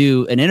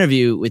do an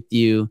interview with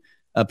you,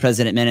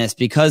 President Menace,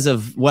 because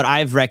of what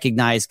I've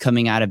recognized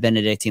coming out of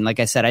Benedictine. Like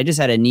I said, I just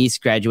had a niece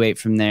graduate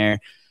from there.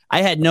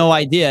 I had no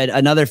idea.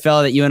 Another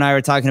fellow that you and I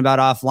were talking about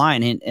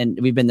offline, and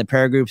we've been in the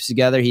prayer groups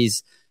together.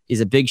 He's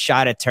a big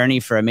shot attorney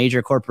for a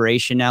major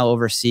corporation now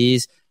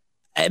overseas.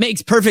 It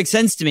makes perfect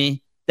sense to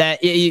me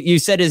that you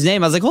said his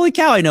name. I was like, holy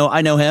cow,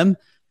 I know him.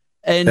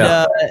 And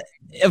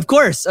of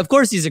course,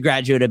 he's a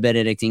graduate of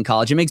Benedictine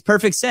College. It makes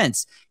perfect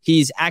sense.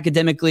 He's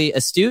academically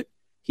astute.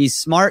 He's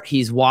smart.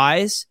 He's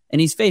wise, and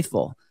he's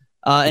faithful.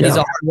 And he's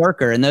a hard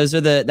worker. And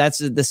that's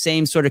the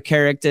same sort of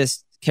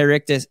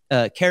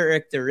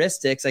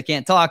characteristics. I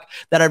can't talk,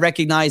 that I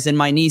recognize in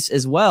my niece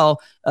as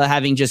well,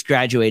 having just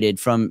graduated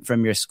from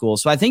your school.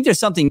 So I think there's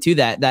something to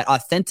that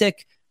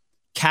authentic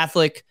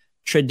Catholic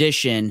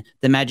tradition,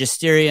 the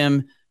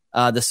magisterium,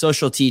 the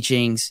social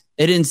teachings.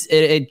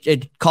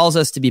 It calls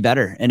us to be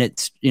better, and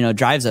it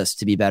drives us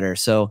to be better.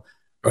 So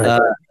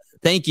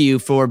thank you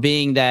for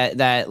being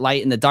that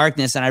light in the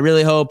darkness. And I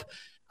really hope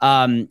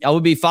I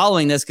will be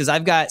following this, because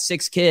I've got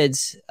 6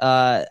 kids.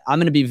 I'm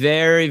going to be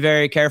very,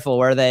 very careful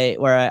where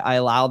I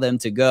allow them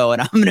to go,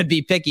 and I'm going to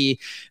be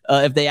picky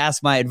if they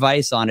ask my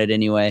advice on it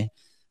anyway.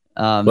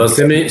 Well,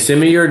 send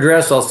me your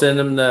address. I'll send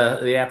them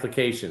the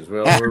applications.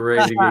 We're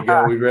ready to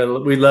go.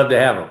 We'd love to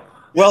have them.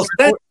 Well,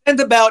 send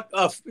about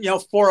 4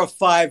 or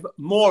 5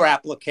 more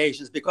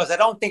applications, because I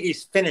don't think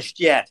he's finished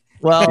yet.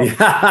 Well,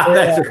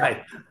 that's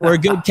right. We're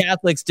good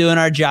Catholics doing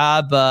our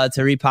job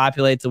to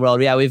repopulate the world.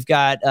 Yeah, we've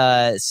got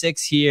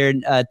 6 here,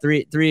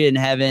 3 in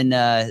heaven,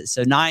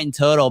 so 9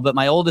 total. But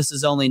my oldest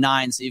is only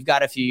 9, so you've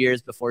got a few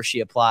years before she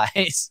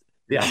applies.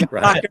 Yeah,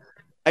 right.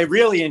 I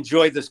really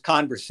enjoyed this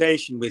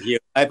conversation with you.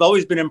 I've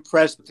always been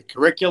impressed with the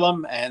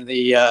curriculum and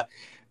the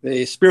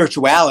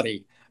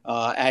spirituality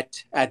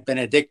at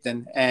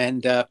Benedictine,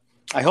 and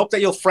I hope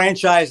that you'll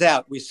franchise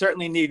out. We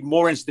certainly need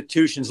more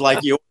institutions like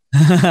you.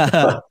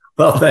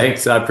 Well,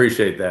 thanks. I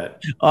appreciate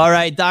that. All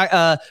right,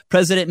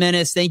 President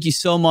Menace, thank you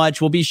so much.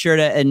 We'll be sure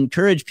to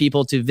encourage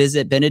people to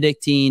visit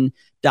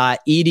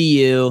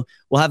benedictine.edu.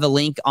 We'll have a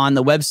link on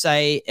the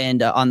website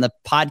and on the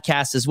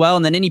podcast as well.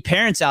 And then any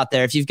parents out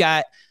there, if you've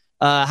got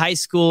high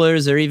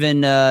schoolers or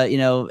even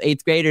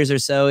 8th graders or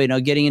so,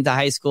 getting into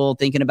high school,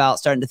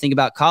 starting to think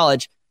about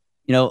college,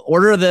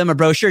 order them a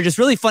brochure. Just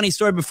really funny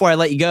story before I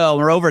let you go.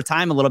 We're over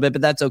time a little bit,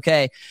 but that's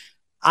okay.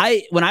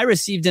 When I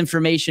received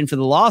information for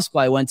the law school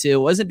I went to, it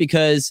wasn't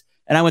because,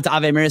 and I went to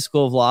Ave Maria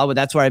School of Law, but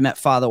that's where I met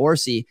Father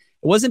Orsi. It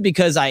wasn't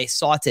because I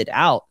sought it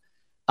out.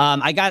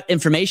 I got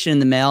information in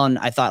the mail, and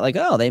I thought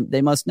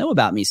they must know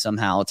about me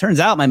somehow. It turns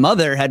out my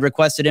mother had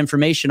requested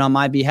information on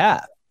my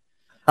behalf.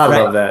 I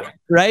love that.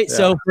 Right. Yeah.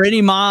 So for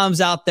any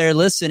moms out there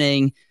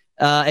listening,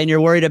 and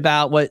you're worried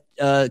about what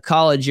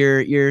college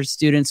your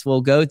students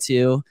will go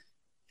to,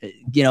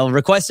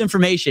 request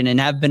information and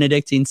have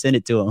Benedictine send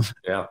it to them.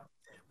 Yeah.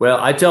 Well,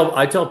 I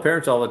tell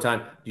parents all the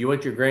time, do you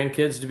want your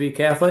grandkids to be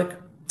Catholic?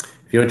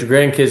 If you want your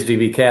grandkids to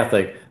be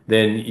Catholic,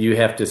 then you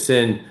have to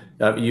send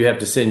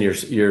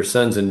your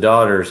sons and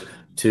daughters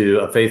to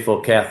a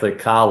faithful Catholic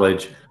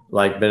college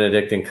like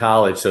Benedictine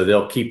College, so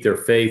they'll keep their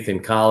faith in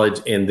college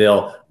and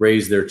they'll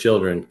raise their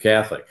children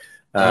Catholic.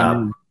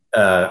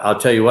 I'll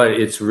tell you what,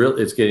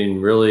 it's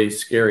getting really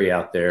scary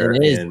out there.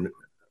 It is. And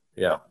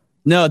yeah.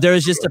 No, there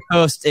was just a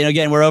post, and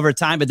again, we're over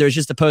time, but there was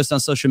just a post on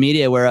social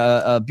media where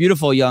a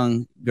beautiful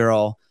young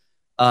girl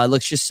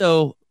looks just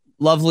so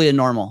lovely and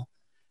normal.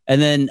 And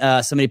then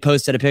somebody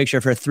posted a picture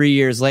of her 3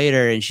 years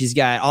later, and she's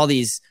got all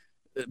these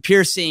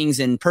piercings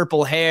and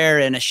purple hair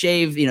and a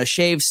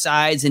shaved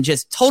sides, and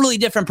just totally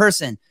different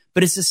person.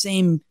 But it's the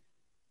same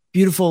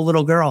beautiful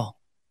little girl.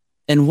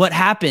 And what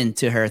happened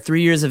to her?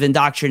 3 years of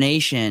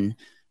indoctrination,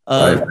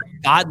 of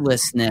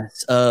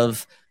godlessness,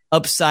 of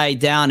upside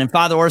down. And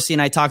Father Orsi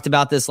and I talked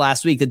about this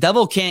last week. The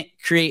devil can't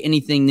create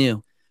anything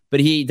new, but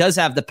he does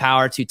have the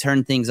power to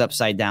turn things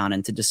upside down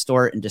and to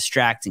distort and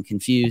distract and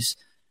confuse.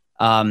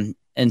 And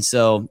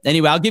so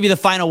anyway, I'll give you the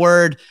final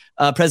word.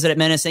 President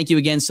Menace, thank you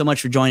again so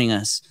much for joining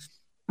us.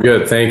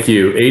 Good. Thank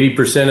you.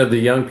 80% of the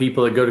young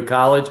people that go to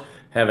college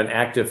have an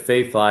active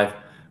faith life,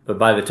 but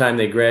by the time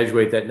they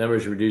graduate, that number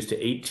is reduced to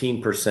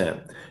 18%.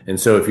 And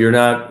so if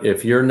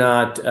you're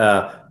not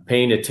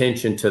paying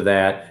attention to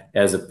that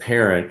as a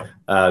parent,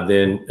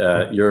 then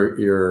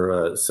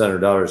your son or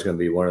daughter is going to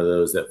be one of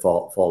those that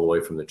fall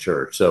away from the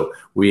church. So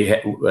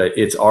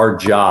it's our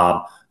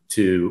job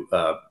to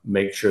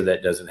make sure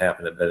that doesn't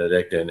happen at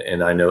Benedictine,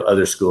 and I know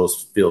other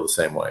schools feel the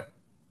same way.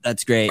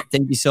 That's great.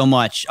 Thank you so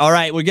much. All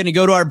right, we're going to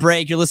go to our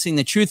break. You're listening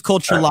to Truth,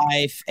 Culture,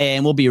 Life,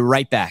 and we'll be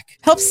right back.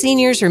 Help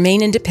seniors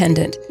remain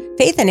independent.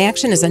 Faith in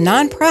Action is a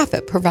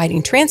nonprofit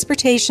providing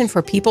transportation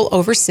for people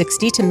over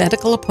 60 to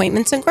medical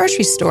appointments and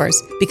grocery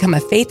stores. Become a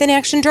Faith in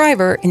Action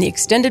driver in the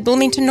extended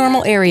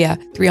Bloomington-Normal area,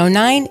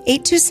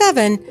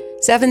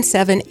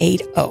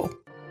 309-827-7780.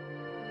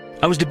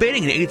 I was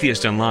debating an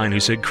atheist online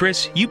who said,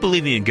 Chris, you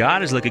believing in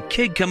God is like a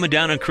kid coming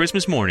down on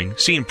Christmas morning,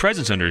 seeing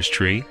presents under his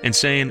tree, and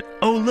saying,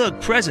 oh,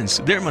 look, presents,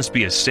 there must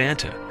be a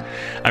Santa.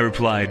 I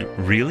replied,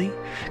 really?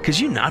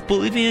 Because you not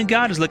believing in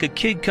God is like a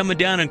kid coming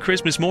down on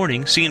Christmas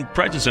morning, seeing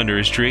presents under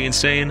his tree, and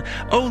saying,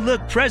 oh,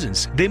 look,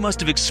 presents, they must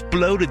have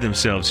exploded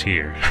themselves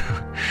here.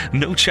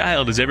 No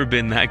child has ever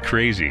been that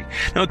crazy.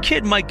 Now, a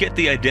kid might get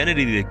the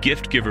identity of the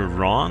gift giver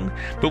wrong,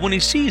 but when he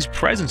sees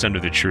presents under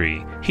the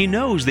tree, he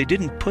knows they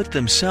didn't put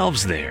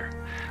themselves there.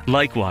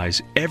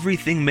 Likewise,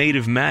 everything made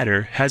of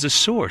matter has a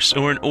source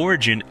or an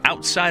origin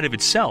outside of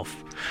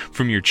itself,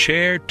 from your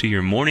chair to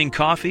your morning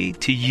coffee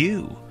to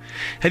you.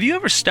 Have you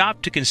ever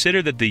stopped to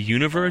consider that the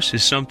universe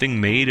is something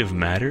made of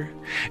matter?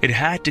 It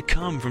had to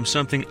come from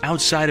something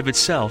outside of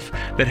itself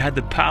that had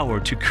the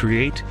power to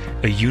create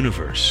a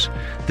universe.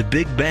 The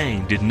Big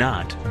Bang did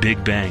not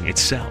Big Bang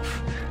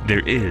itself.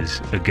 There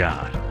is a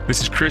God.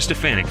 This is Chris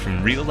Stefanik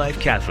from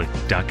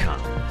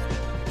reallifecatholic.com.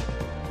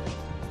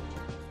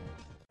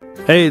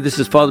 Hey, this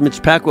is Father Mitch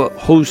Pacwa,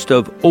 host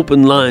of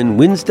Open Line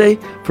Wednesday.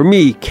 For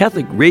me,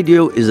 Catholic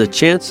radio is a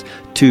chance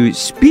to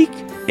speak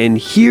and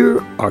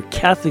hear our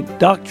Catholic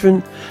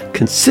doctrine,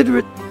 consider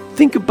it,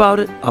 think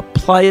about it,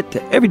 apply it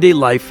to everyday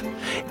life,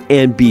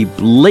 and be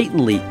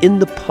blatantly in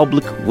the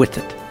public with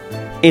it.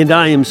 And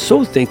I am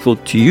so thankful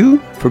to you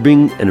for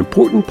being an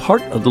important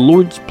part of the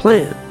Lord's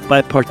plan.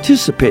 By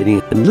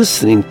participating and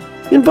listening,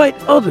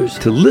 invite others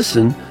to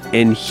listen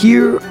and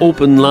hear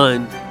Open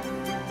Line.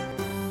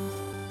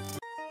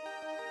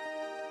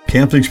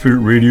 Catholic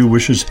Spirit Radio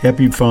wishes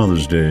Happy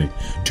Father's Day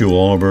to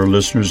all of our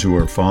listeners who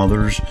are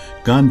fathers,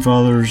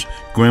 godfathers,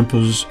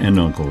 grandpas, and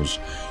uncles.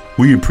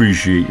 We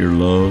appreciate your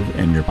love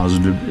and your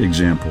positive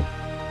example.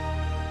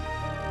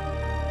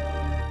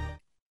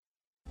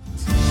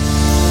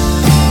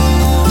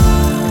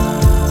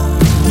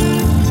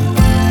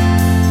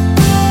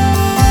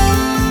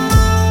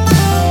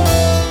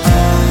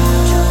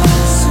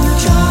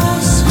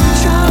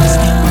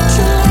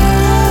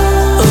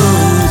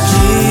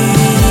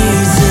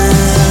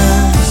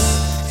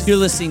 You're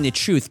listening to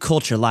Truth,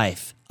 Culture,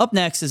 Life. Up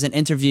next is an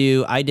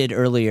interview I did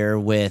earlier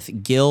with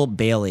Gil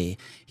Bailey.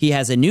 He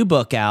has a new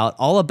book out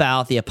all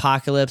about the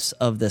apocalypse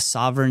of the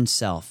sovereign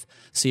self.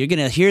 So you're going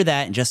to hear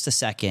that in just a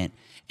second.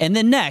 And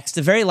then next,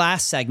 the very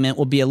last segment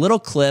will be a little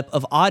clip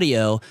of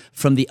audio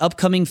from the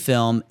upcoming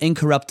film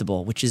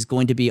Incorruptible, which is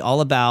going to be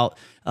all about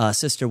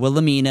Sister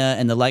Wilhelmina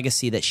and the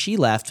legacy that she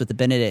left with the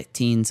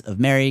Benedictines of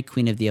Mary,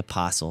 Queen of the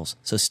Apostles.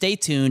 So stay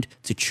tuned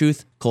to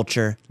Truth,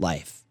 Culture,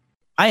 Life.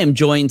 I am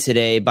joined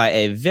today by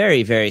a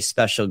very, very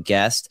special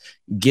guest,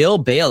 Gil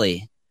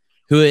Bailey,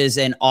 who is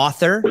an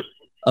author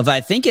of,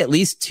 I think, at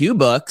least 2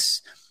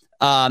 books.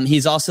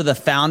 He's also the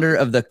founder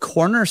of the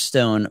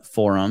Cornerstone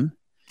Forum,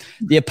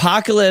 The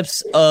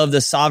Apocalypse of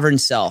the Sovereign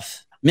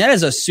Self. I mean, that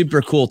is a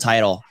super cool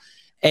title.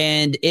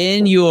 And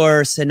in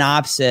your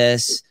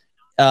synopsis,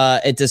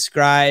 it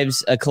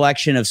describes a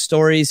collection of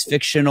stories,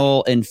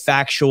 fictional and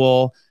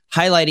factual,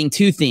 highlighting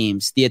 2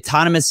 themes: the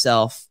autonomous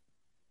self,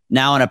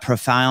 now in a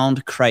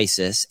profound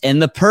crisis,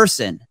 and the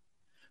person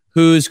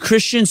whose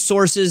Christian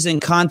sources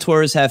and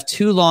contours have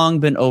too long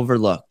been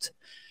overlooked.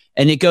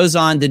 And it goes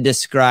on to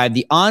describe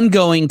the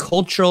ongoing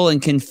cultural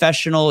and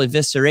confessional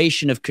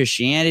evisceration of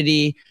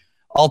Christianity,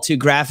 all too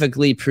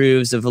graphically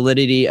proves the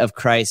validity of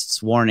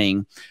Christ's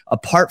warning,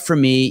 apart from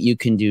me, you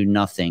can do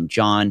nothing,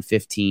 John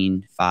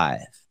 15:5.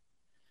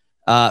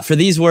 For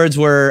these words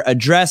were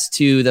addressed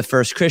to the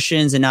first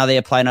Christians, and now they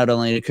apply not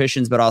only to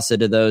Christians, but also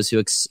to those who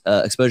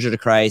exposure to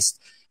Christ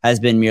has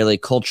been merely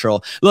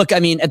cultural. Look, I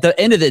mean, at the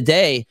end of the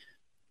day,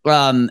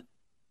 I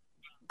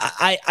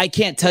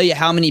can't tell you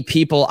how many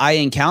people I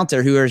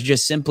encounter who are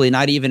just simply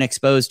not even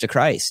exposed to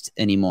Christ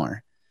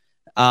anymore.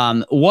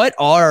 What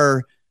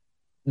is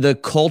the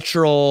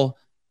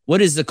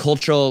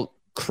cultural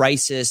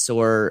crisis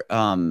or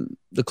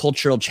the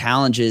cultural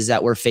challenges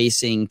that we're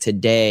facing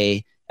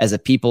today as a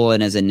people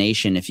and as a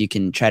nation, if you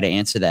can try to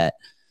answer that?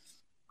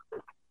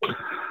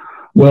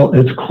 Well,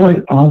 it's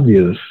quite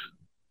obvious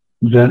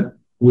that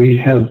we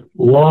have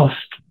lost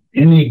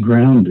any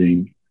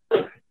grounding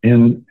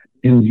in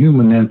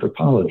human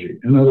anthropology.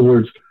 In other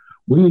words,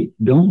 we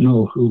don't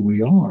know who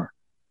we are.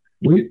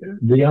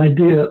 The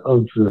idea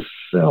of the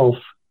self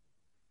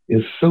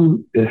it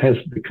has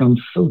become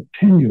so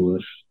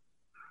tenuous.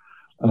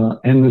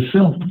 And the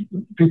self,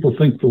 people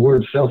think the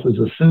word self is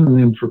a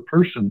synonym for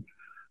person.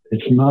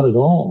 It's not at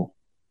all.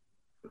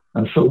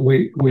 So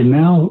we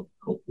now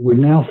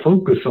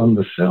focus on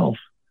the self.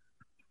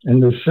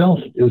 And the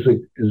self is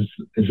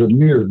a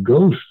mere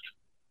ghost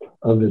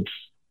of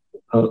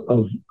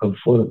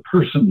what a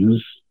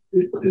person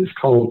is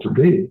called to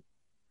be.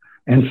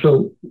 And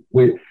so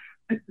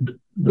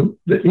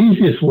the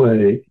easiest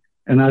way,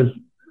 and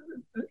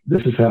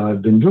this is how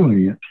I've been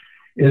doing it,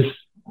 is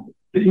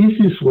the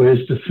easiest way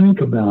is to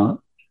think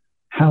about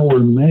how we're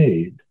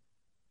made.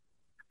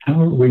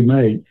 How are we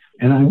made?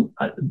 And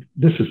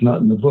this is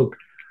not in the book,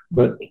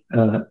 but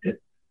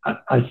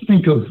I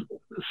think of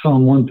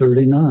Psalm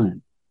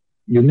 139.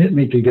 You knit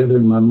me together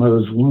in my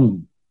mother's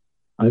womb.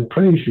 I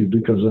praise you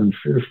because I'm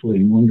fearfully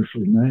and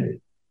wonderfully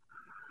made.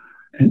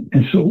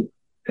 And so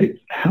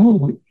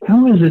how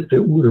is it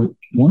that we're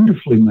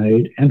wonderfully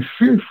made and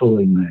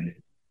fearfully made?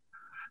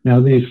 Now,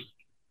 this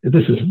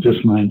is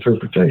just my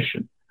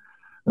interpretation,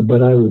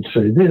 but I would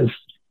say this: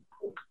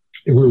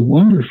 if we're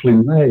wonderfully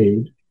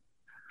made,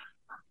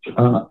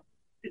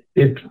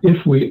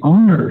 if we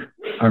honor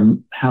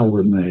how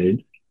we're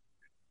made,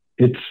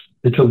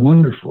 it's a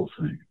wonderful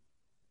thing.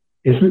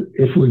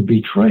 If we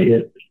betray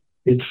it,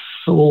 it's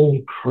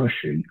soul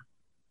crushing,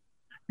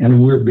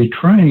 and we're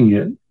betraying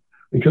it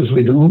because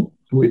we don't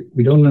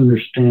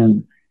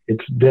understand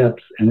its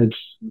depth and its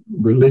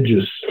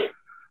religious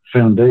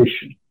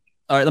foundation.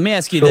 All right, let me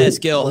ask you this,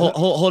 Gil.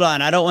 Hold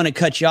on. I don't want to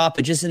cut you off,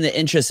 but just in the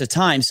interest of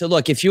time. So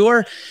look, if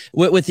you're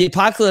with the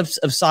Apocalypse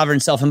of Sovereign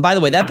Self, and by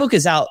the way, that book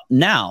is out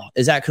now.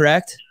 Is that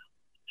correct?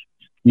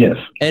 Yes.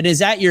 And is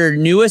that your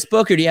newest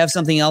book, or do you have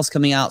something else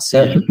coming out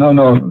soon?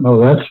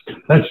 No.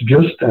 That's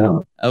just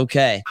out.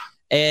 Okay.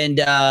 And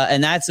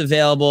that's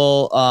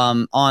available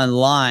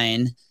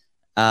online.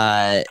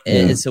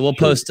 And so we'll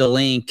post a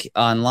link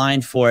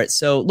online for it.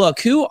 So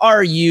look, who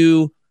are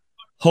you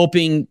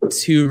hoping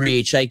to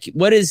reach? Like,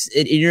 what is,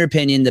 in your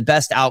opinion, the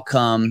best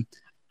outcome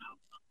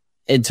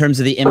in terms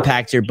of the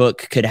impact your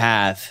book could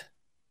have?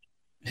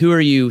 Who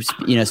are you,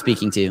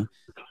 speaking to?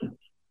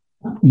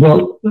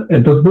 Well,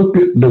 the book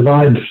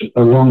divides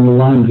along the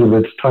lines of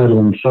its title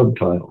and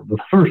subtitle. The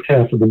first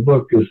half of the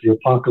book is the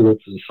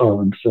Apocalypse of the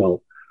Sovereign Self.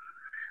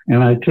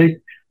 And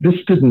this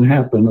didn't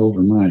happen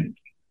overnight.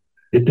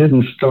 It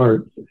didn't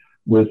start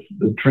with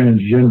the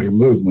transgender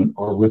movement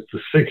or with the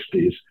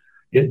 60s.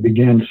 It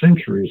began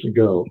centuries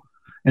ago.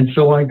 And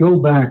so I go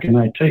back and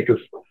I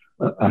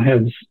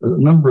have a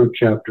number of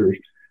chapters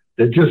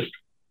that just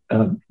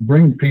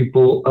bring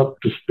people up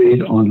to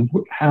speed on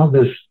how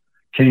this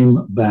came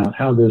about,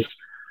 how this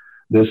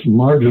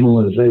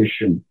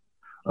marginalization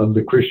of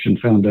the Christian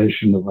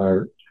foundation of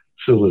our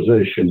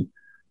civilization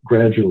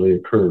gradually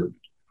occurred.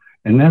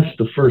 And that's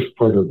the first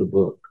part of the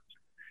book.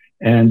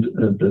 And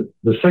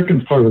the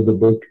second part of the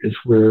book is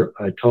where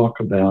I talk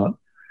about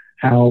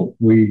how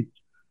we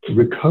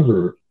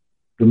recover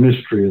the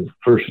mystery of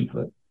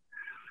personhood.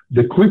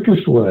 The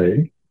quickest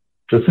way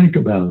to think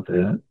about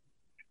that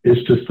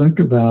is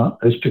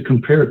to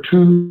compare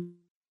two.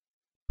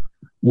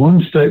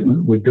 One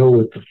statement would go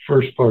with the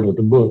first part of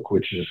the book,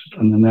 which is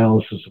an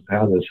analysis of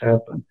how this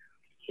happened.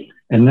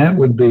 And that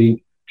would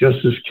be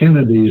Justice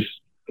Kennedy's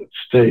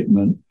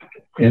statement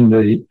in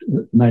the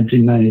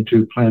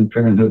 1992 Planned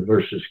Parenthood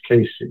versus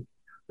Casey,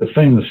 the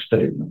famous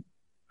statement.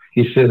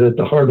 He said, "At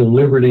the heart of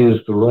liberty is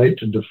the right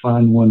to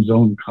define one's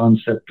own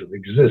concept of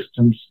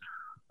existence,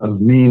 of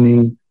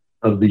meaning,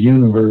 of the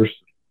universe,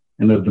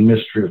 and of the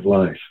mystery of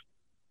life."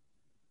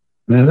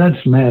 Now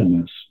that's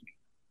madness.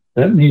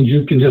 That means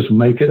you can just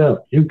make it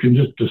up. You can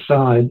just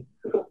decide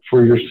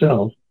for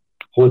yourself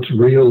what's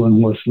real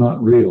and what's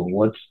not real,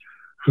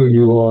 who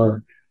you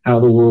are, how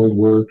the world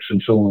works,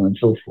 and so on and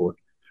so forth.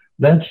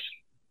 That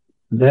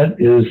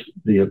is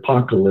the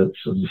apocalypse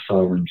of the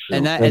sovereign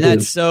self. And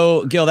that's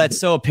so, Gil, that's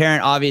so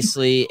apparent,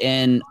 obviously,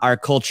 in our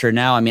culture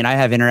now. I mean, I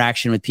have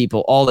interaction with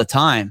people all the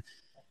time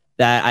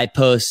that I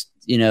post,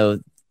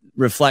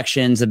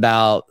 reflections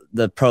about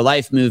the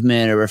pro-life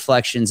movement or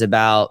reflections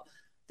about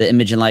the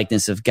image and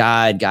likeness of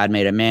God. God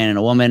made a man and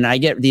a woman. And I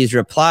get these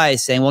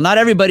replies saying, well, not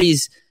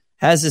everybody's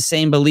has the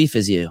same belief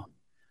as you.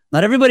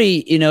 Not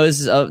everybody,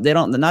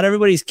 not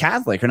everybody's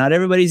Catholic, or not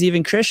everybody's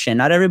even Christian.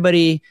 Not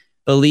everybody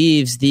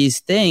believes these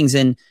things.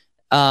 And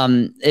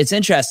it's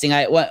interesting.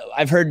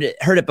 I've heard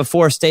it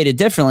before stated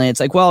differently. It's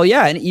like, well,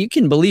 yeah, and you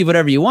can believe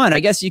whatever you want. I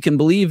guess you can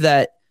believe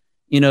that,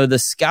 the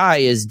sky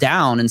is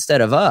down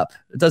instead of up.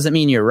 It doesn't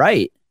mean you're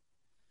right.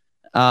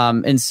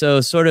 And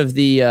so sort of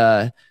the,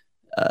 I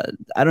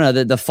don't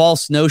know, the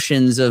false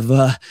notions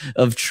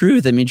of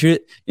truth. I mean, truth,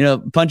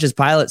 Pontius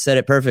Pilate said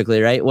it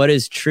perfectly, right? What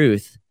is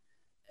truth?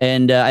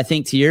 And I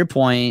think to your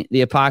point,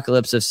 the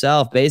apocalypse of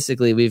self,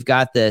 basically we've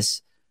got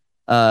this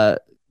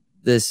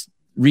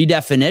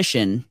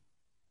redefinition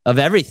of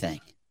everything.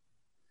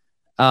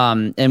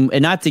 And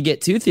not to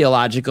get too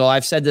theological,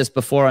 I've said this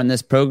before on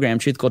this program,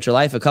 Truth, Culture,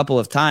 Life, a couple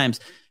of times,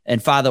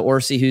 and Father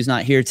Orsi, who's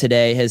not here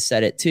today, has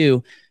said it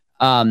too.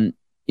 The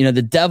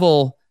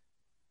devil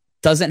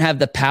doesn't have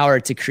the power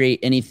to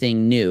create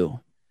anything new,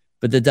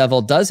 but the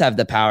devil does have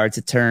the power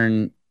to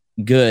turn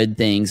good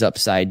things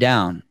upside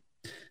down.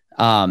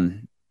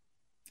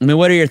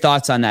 What are your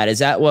thoughts on that? Is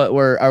that what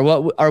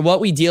are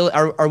we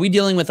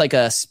dealing with, like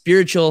a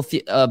spiritual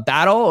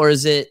battle, or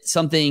is it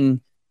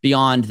something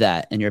beyond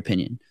that, in your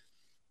opinion?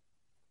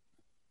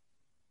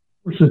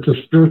 It's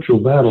a spiritual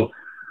battle,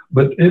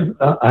 but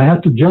I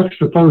have to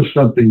juxtapose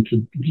something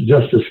to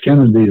Justice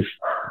Kennedy's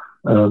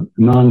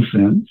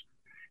nonsense,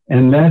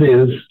 and that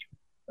is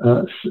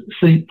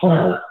St.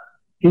 Paul.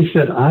 He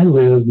said, "I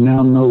live,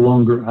 now no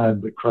longer I,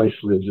 but Christ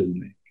lives in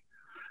me."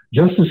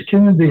 Justice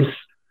Kennedy's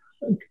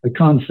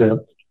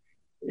concept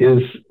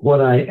is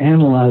what I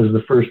analyze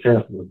the first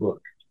half of the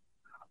book.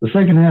 The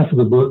second half of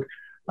the book,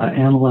 I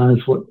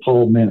analyzed what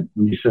Paul meant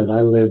when he said,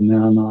 I live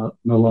now,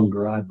 no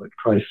longer I, but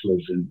Christ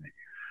lives in me.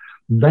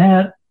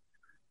 That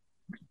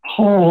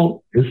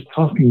Paul is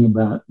talking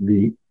about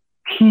the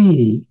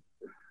key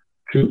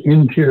to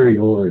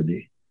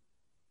interiority.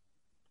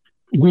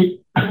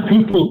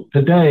 People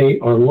today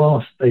are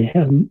lost. They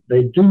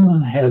do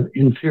not have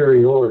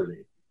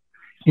interiority.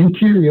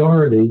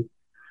 Interiority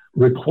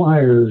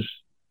requires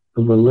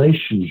a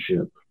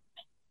relationship.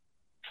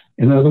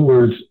 In other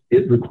words,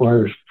 it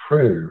requires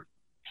prayer.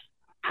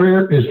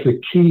 Prayer is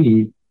the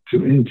key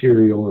to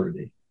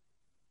interiority.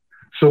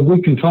 So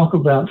we can talk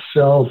about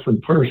self and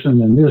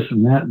person and this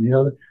and that and the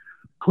other.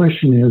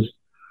 Question is,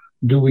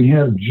 do we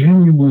have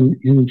genuine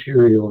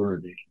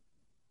interiority?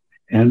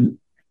 And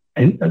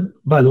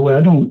by the way,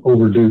 I don't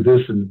overdo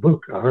this in the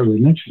book. I hardly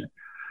mention it.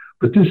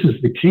 But this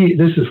is the key.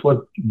 This is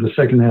what the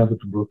second half of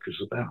the book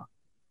is about.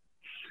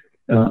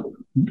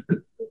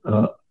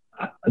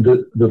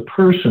 The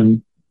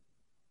person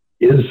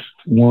is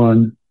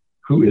one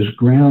who is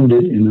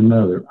grounded in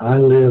another. I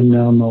live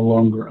now, no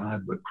longer I,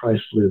 but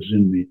Christ lives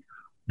in me.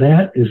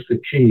 That is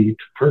the key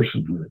to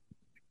personhood.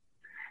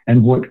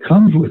 And what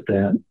comes with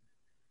that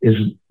is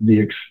the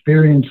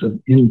experience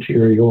of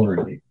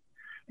interiority.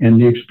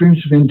 And the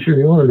experience of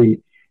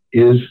interiority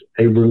is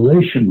a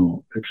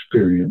relational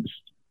experience.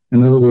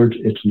 In other words,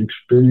 it's an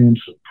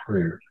experience of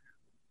prayer.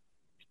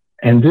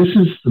 And this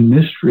is the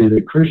mystery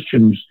that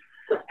Christians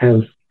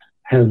have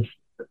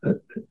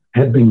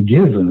been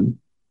given.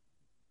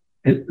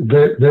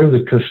 They're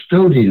the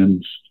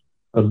custodians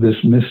of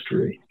this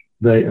mystery.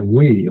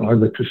 We are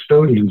the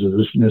custodians of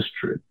this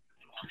mystery.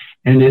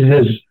 And it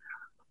has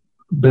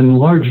been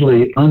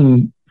largely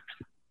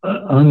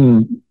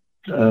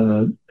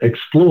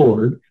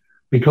explored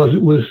because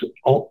it was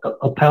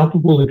a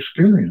palpable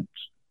experience.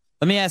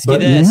 Let me ask you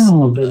this.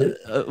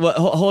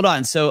 Hold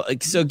on. So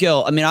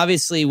Gil, I mean,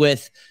 obviously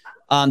with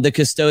the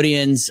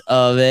custodians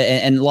of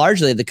it and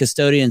largely the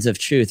custodians of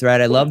truth,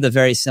 right? I love the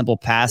very simple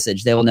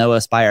passage. They will know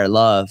us by our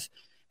love.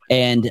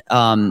 And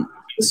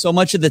so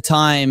much of the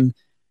time,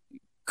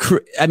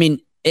 I mean,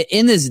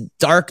 in this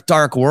dark,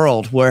 dark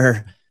world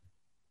where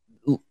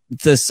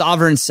the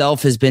sovereign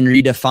self has been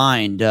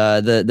redefined,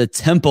 the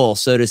temple,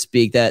 so to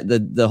speak, that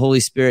the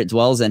Holy Spirit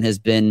dwells in has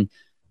been,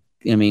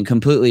 I mean,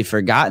 completely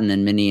forgotten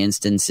in many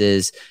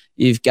instances.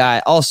 You've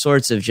got all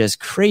sorts of just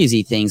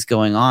crazy things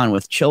going on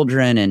with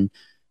children. And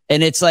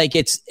it's like,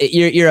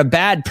 you're a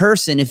bad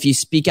person if you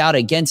speak out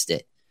against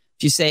it.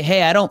 If you say,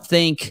 hey, I don't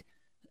think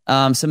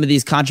some of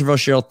these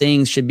controversial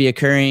things should be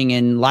occurring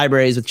in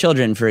libraries with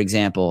children, for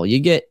example, you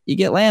get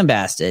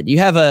lambasted. You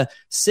have a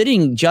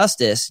sitting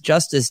Justice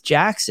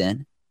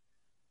Jackson,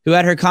 who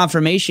at her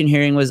confirmation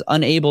hearing was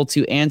unable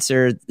to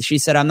answer. She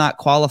said, I'm not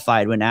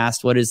qualified when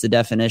asked, what is the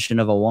definition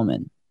of a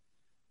woman?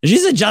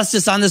 She's a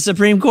justice on the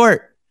Supreme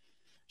Court.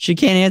 She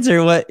can't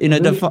answer what,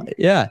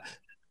 yeah.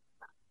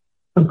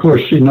 Of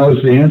course, she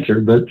knows the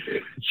answer, but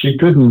she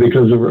couldn't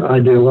because of her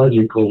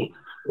ideological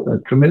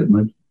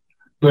commitment.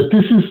 But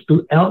this is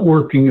the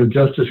outworking of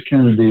Justice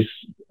Kennedy's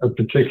a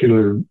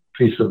particular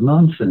piece of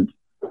nonsense.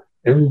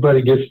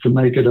 Everybody gets to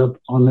make it up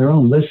on their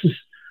own. This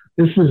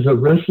is a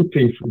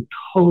recipe for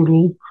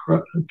total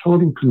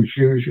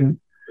confusion,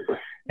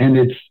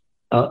 and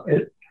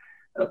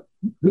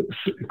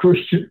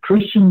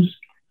Christians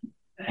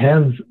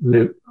have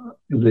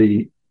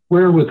the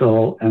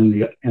wherewithal and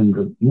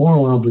the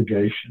moral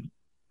obligation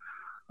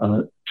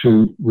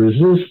to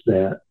resist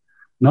that,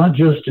 not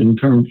just in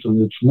terms of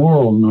its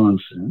moral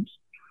nonsense,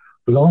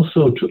 but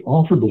also to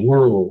offer the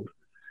world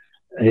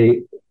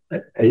the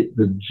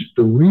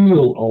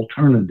real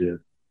alternative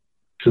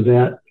to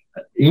that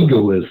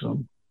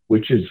egoism,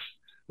 which is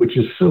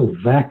so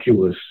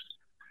vacuous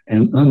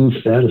and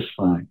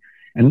unsatisfying.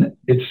 And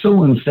it's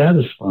so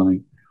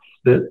unsatisfying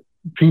that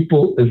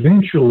people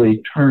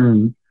eventually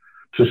turn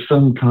to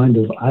some kind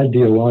of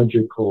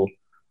ideological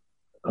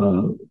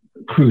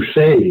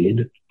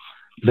crusade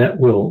that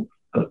will,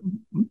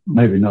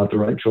 maybe not the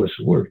right choice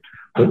of word,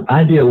 but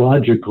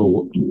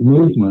ideological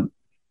movement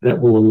that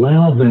will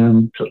allow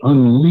them to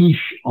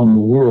unleash on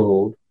the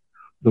world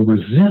the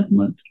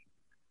resentment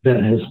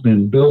that has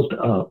been built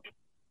up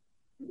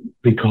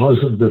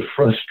because of the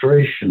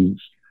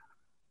frustrations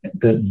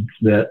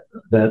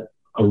that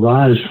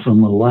arise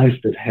from a life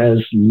that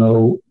has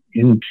no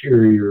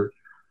interior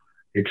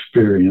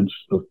experience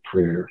of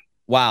prayer.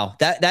 Wow,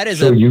 that is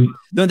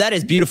that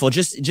is beautiful.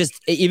 Just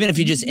even if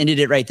you just ended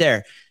it right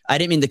there, I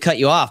didn't mean to cut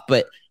you off,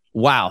 but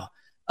wow,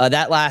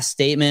 that last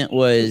statement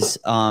was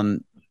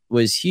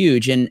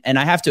huge, and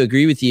I have to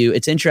agree with you.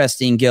 It's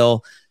interesting,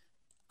 Gil.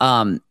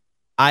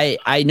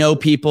 I know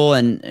people,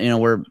 and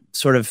we're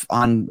sort of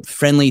on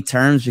friendly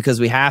terms because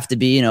we have to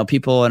be.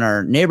 People in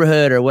our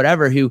neighborhood or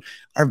whatever who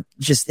are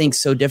just think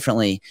so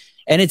differently,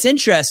 and it's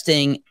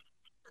interesting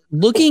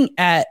looking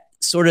at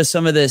sort of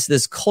some of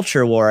this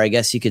culture war, I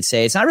guess you could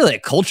say. It's not really a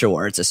culture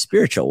war. It's a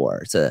spiritual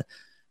war.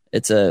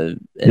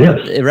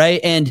 Right.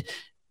 And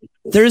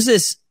there's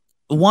this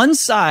one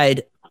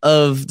side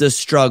of the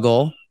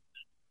struggle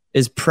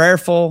is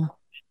prayerful,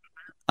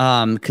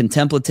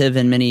 contemplative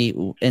in many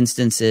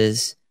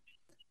instances,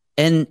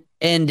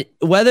 And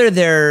whether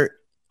they're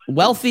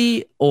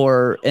wealthy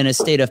or in a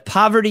state of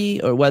poverty,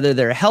 or whether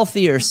they're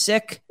healthy or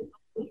sick,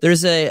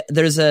 there's a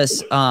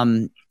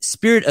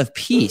spirit of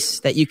peace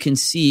that you can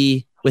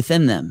see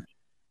within them.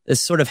 This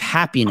sort of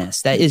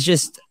happiness that is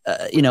just,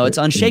 it's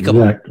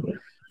unshakable. Exactly.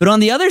 But on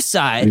the other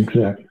side,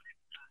 Exactly.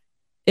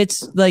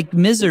 it's like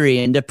misery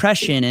and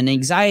depression and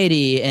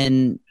anxiety,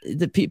 and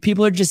the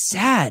people are just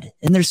sad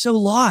and they're so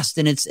lost,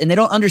 and they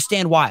don't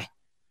understand why.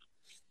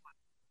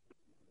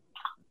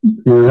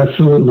 You're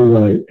absolutely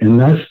right, and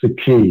that's the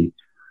key.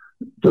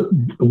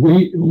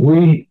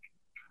 We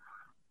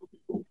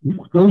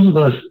those of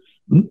us,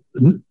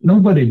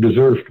 nobody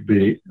deserves to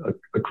be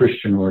a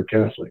Christian or a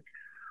Catholic.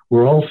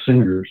 We're all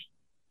sinners,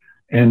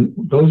 and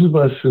those of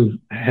us who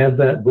have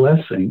that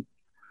blessing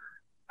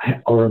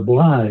are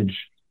obliged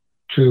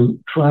to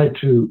try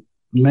to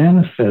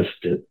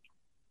manifest it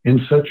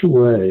in such a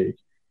way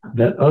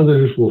that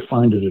others will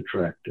find it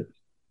attractive.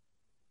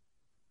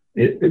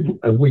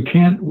 We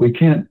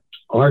can't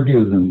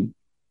argue them.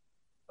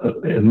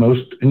 In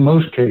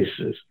most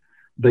cases,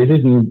 they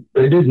didn't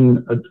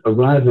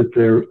arrive at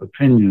their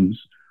opinions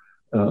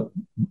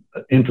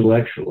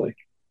intellectually.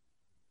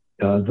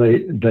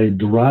 They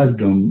derived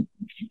them.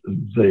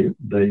 They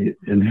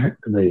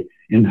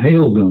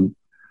inhaled them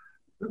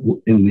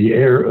in the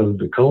air of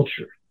the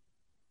culture.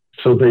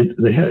 So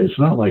it's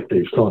not like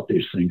they've thought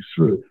these things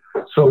through.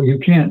 So you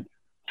can't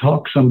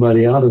talk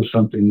somebody out of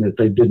something that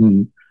they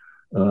didn't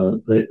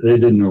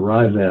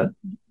arrive at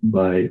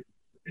by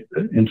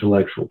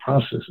intellectual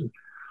processes.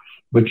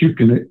 But you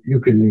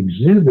can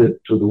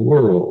exhibit to the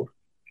world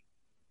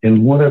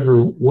in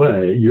whatever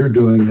way. You're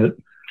doing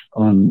it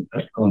on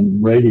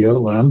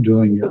radio, I'm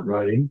doing it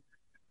writing,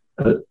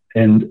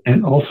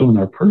 and also in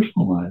our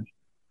personal lives,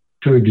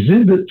 to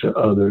exhibit to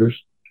others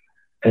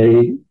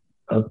a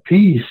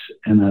peace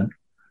and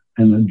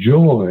a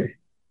joy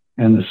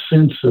and a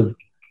sense of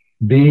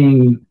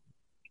being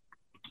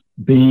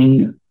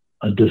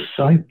a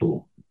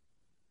disciple.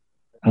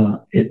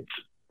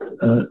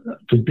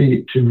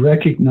 To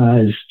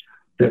recognize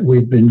that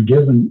we've been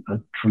given a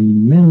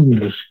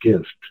tremendous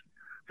gift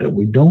that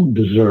we don't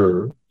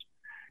deserve,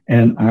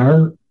 and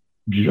our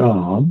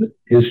job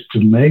is to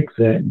make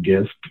that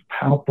gift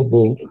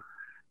palpable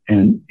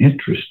and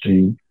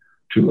interesting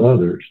to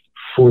others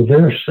for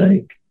their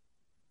sake.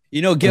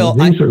 Gil, just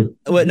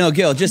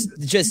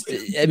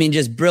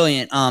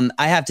brilliant.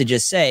 I have to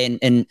just say,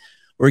 and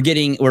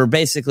we're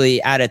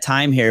basically out of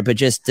time here, but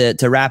just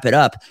to wrap it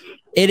up,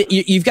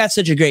 you've got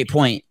such a great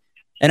point.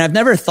 And I've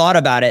never thought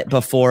about it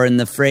before in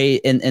the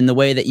phrase, in the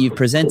way that you've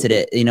presented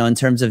it, in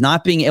terms of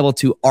not being able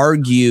to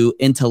argue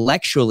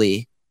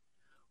intellectually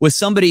with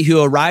somebody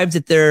who arrived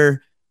at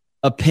their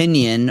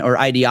opinion or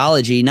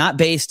ideology, not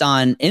based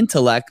on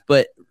intellect,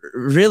 but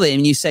really,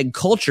 you said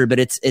culture, but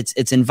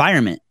it's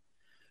environment,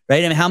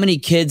 right? How many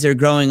kids are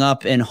growing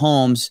up in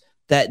homes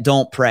that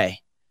don't pray,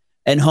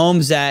 and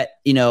homes that,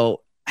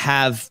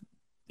 have,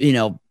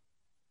 I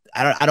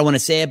don't want to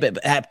say it,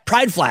 but have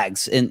pride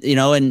flags, and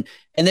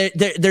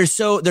they're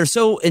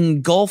so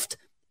engulfed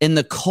in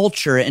the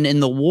culture and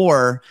in the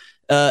war,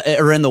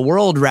 or in the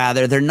world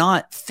rather. They're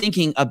not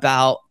thinking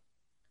about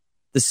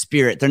the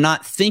Spirit. They're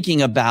not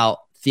thinking about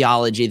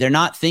theology. They're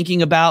not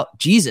thinking about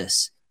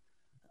Jesus,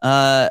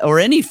 or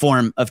any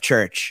form of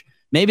church.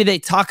 Maybe they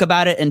talk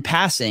about it in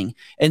passing,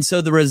 and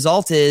so the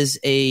result is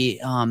a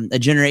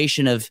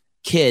generation of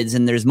kids,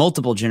 and there's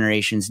multiple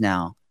generations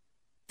now.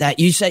 That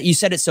you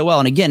said it so well.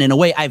 And again, in a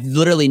way, I've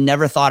literally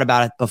never thought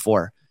about it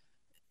before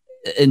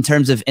in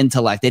terms of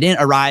intellect. They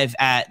didn't arrive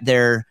at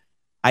their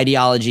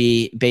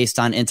ideology based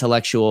on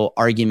intellectual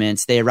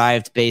arguments. They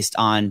arrived based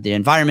on the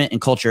environment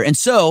and culture. And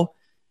so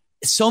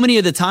many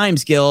of the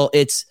times, Gil,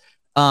 it's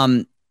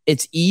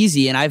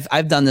easy. And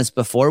I've done this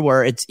before,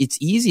 where it's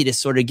easy to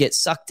sort of get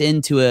sucked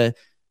into a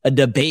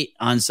debate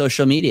on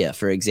social media,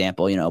 for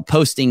example,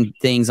 posting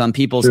things on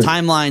people's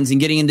timelines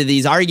and getting into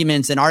these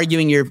arguments and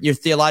arguing your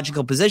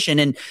theological position.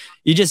 And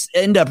you just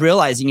end up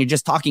realizing you're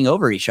just talking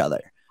over each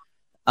other.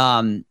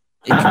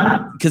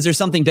 Because there's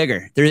something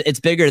bigger. It's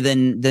bigger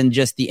than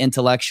just the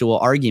intellectual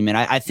argument.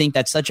 I think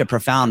that's such a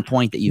profound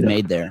point that you've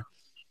made there.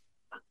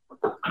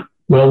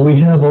 Well,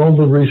 we have all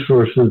the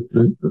resources.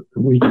 Those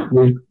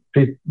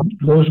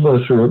of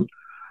us who are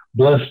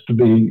blessed to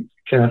be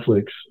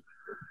Catholics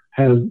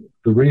have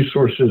the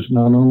resources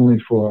not only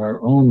for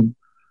our own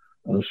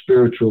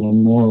spiritual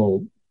and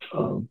moral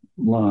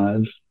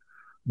lives,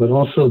 but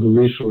also the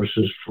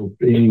resources for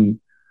bearing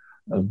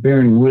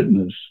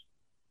witness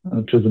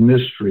to the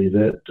mystery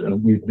that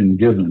we've been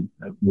given,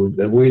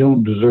 that we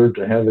don't deserve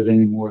to have it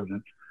any more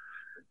than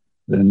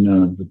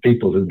the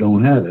people who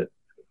don't have it,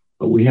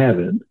 but we have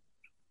it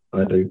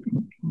by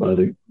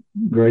the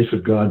grace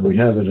of God. We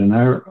have it, and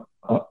our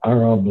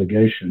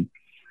obligation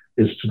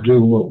is to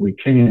do what we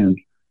can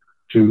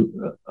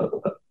to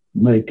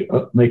make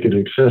it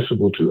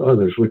accessible to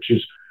others, which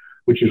is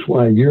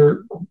why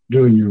you're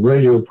doing your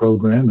radio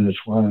program, and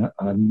it's why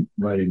I'm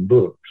writing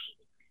books.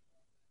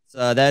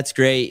 So that's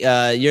great.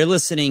 You're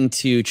listening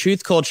to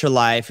Truth Culture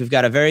Life. We've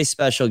got a very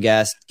special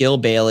guest, Gil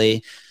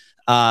Bailey.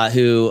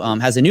 who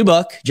has a new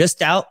book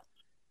just out,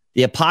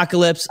 The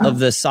Apocalypse of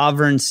the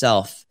Sovereign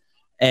Self.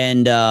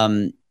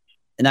 And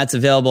that's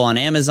available on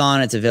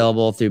Amazon. It's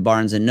available through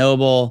Barnes &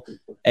 Noble.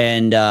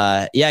 And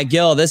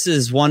Gil, this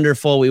is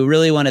wonderful. We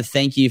really want to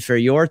thank you for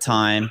your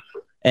time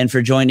and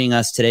for joining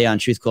us today on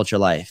Truth, Culture,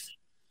 Life.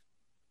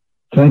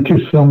 Thank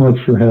you so much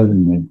for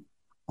having me.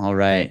 All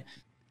right.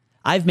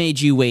 I've made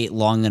you wait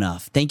long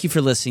enough. Thank you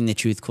for listening to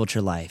Truth,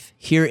 Culture, Life.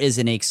 Here is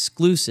an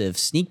exclusive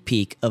sneak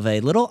peek of a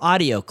little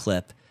audio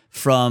clip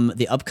from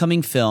the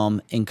upcoming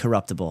film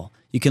Incorruptible.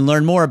 You can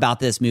learn more about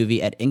this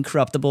movie at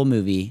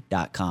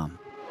incorruptiblemovie.com.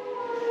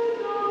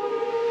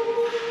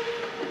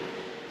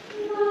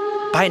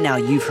 By now,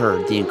 you've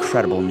heard the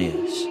incredible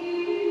news.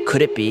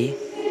 Could it be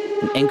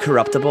an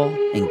incorruptible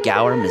in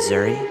Gower,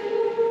 Missouri?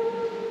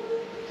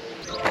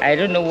 I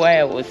don't know why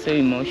I was so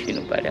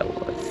emotional, but I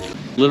was.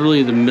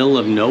 Literally the middle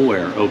of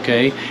nowhere,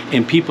 okay?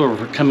 And people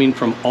are coming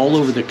from all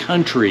over the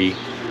country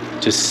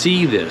to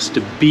see this,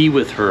 to be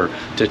with her,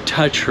 to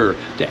touch her,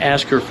 to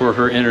ask her for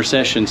her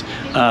intercessions.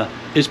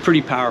 Is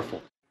pretty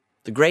powerful.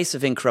 The grace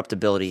of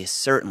incorruptibility is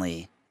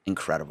certainly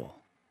incredible.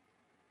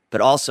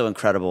 But also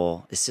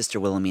incredible is Sister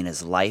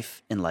Wilhelmina's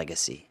life and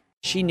legacy.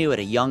 She knew at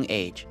a young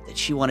age that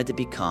she wanted to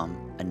become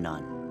a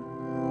nun.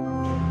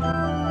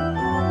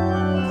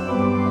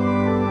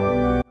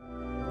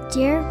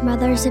 Dear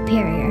Mother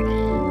Superior,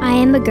 I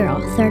am a girl,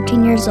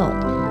 13 years old,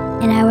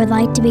 and I would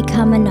like to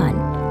become a nun.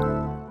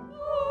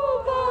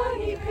 Oh,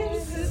 bonny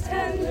princes,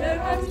 tender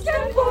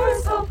and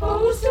for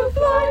supposed to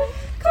fly,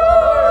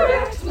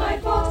 correct my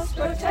faults,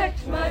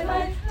 protect my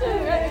life,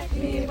 direct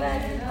me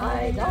when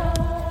I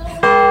die.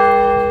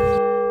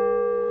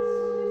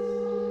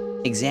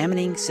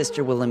 Examining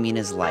Sister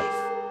Wilhelmina's life,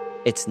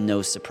 it's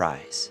no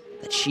surprise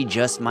that she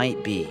just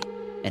might be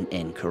an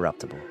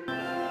incorruptible.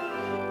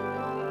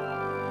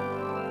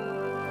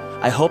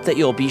 I hope that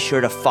you'll be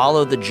sure to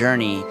follow the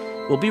journey.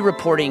 We'll be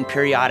reporting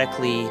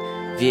periodically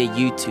via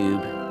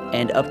YouTube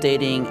and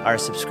updating our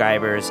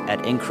subscribers at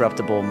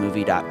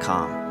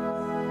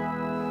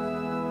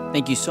incorruptiblemovie.com.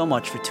 Thank you so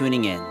much for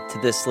tuning in to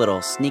this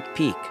little sneak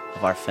peek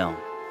of our film.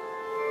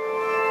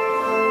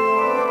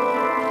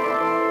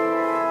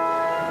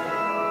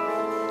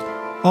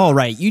 All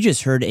right, you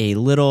just heard a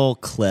little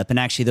clip, and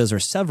actually those are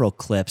several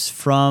clips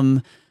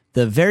from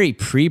the very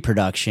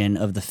pre-production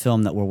of the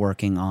film that we're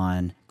working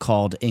on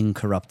called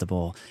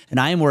Incorruptible. And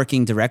I am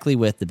working directly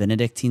with the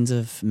Benedictines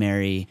of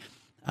Mary,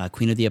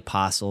 Queen of the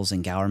Apostles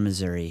in Gower,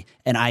 Missouri.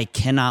 And I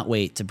cannot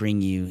wait to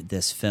bring you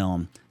this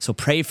film. So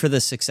pray for the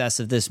success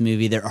of this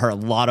movie. There are a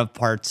lot of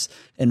parts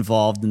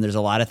involved, and there's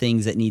a lot of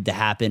things that need to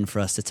happen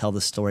for us to tell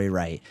the story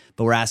right.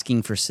 But we're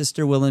asking for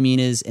Sister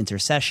Wilhelmina's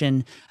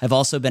intercession. I've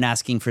also been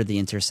asking for the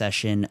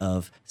intercession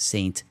of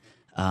Saint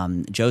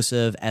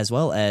Joseph, as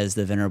well as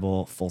the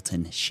Venerable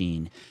Fulton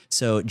Sheen.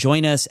 So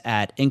join us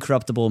at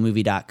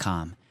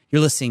incorruptiblemovie.com.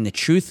 You're listening to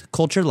Truth,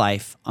 Culture,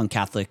 Life on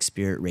Catholic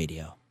Spirit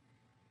Radio.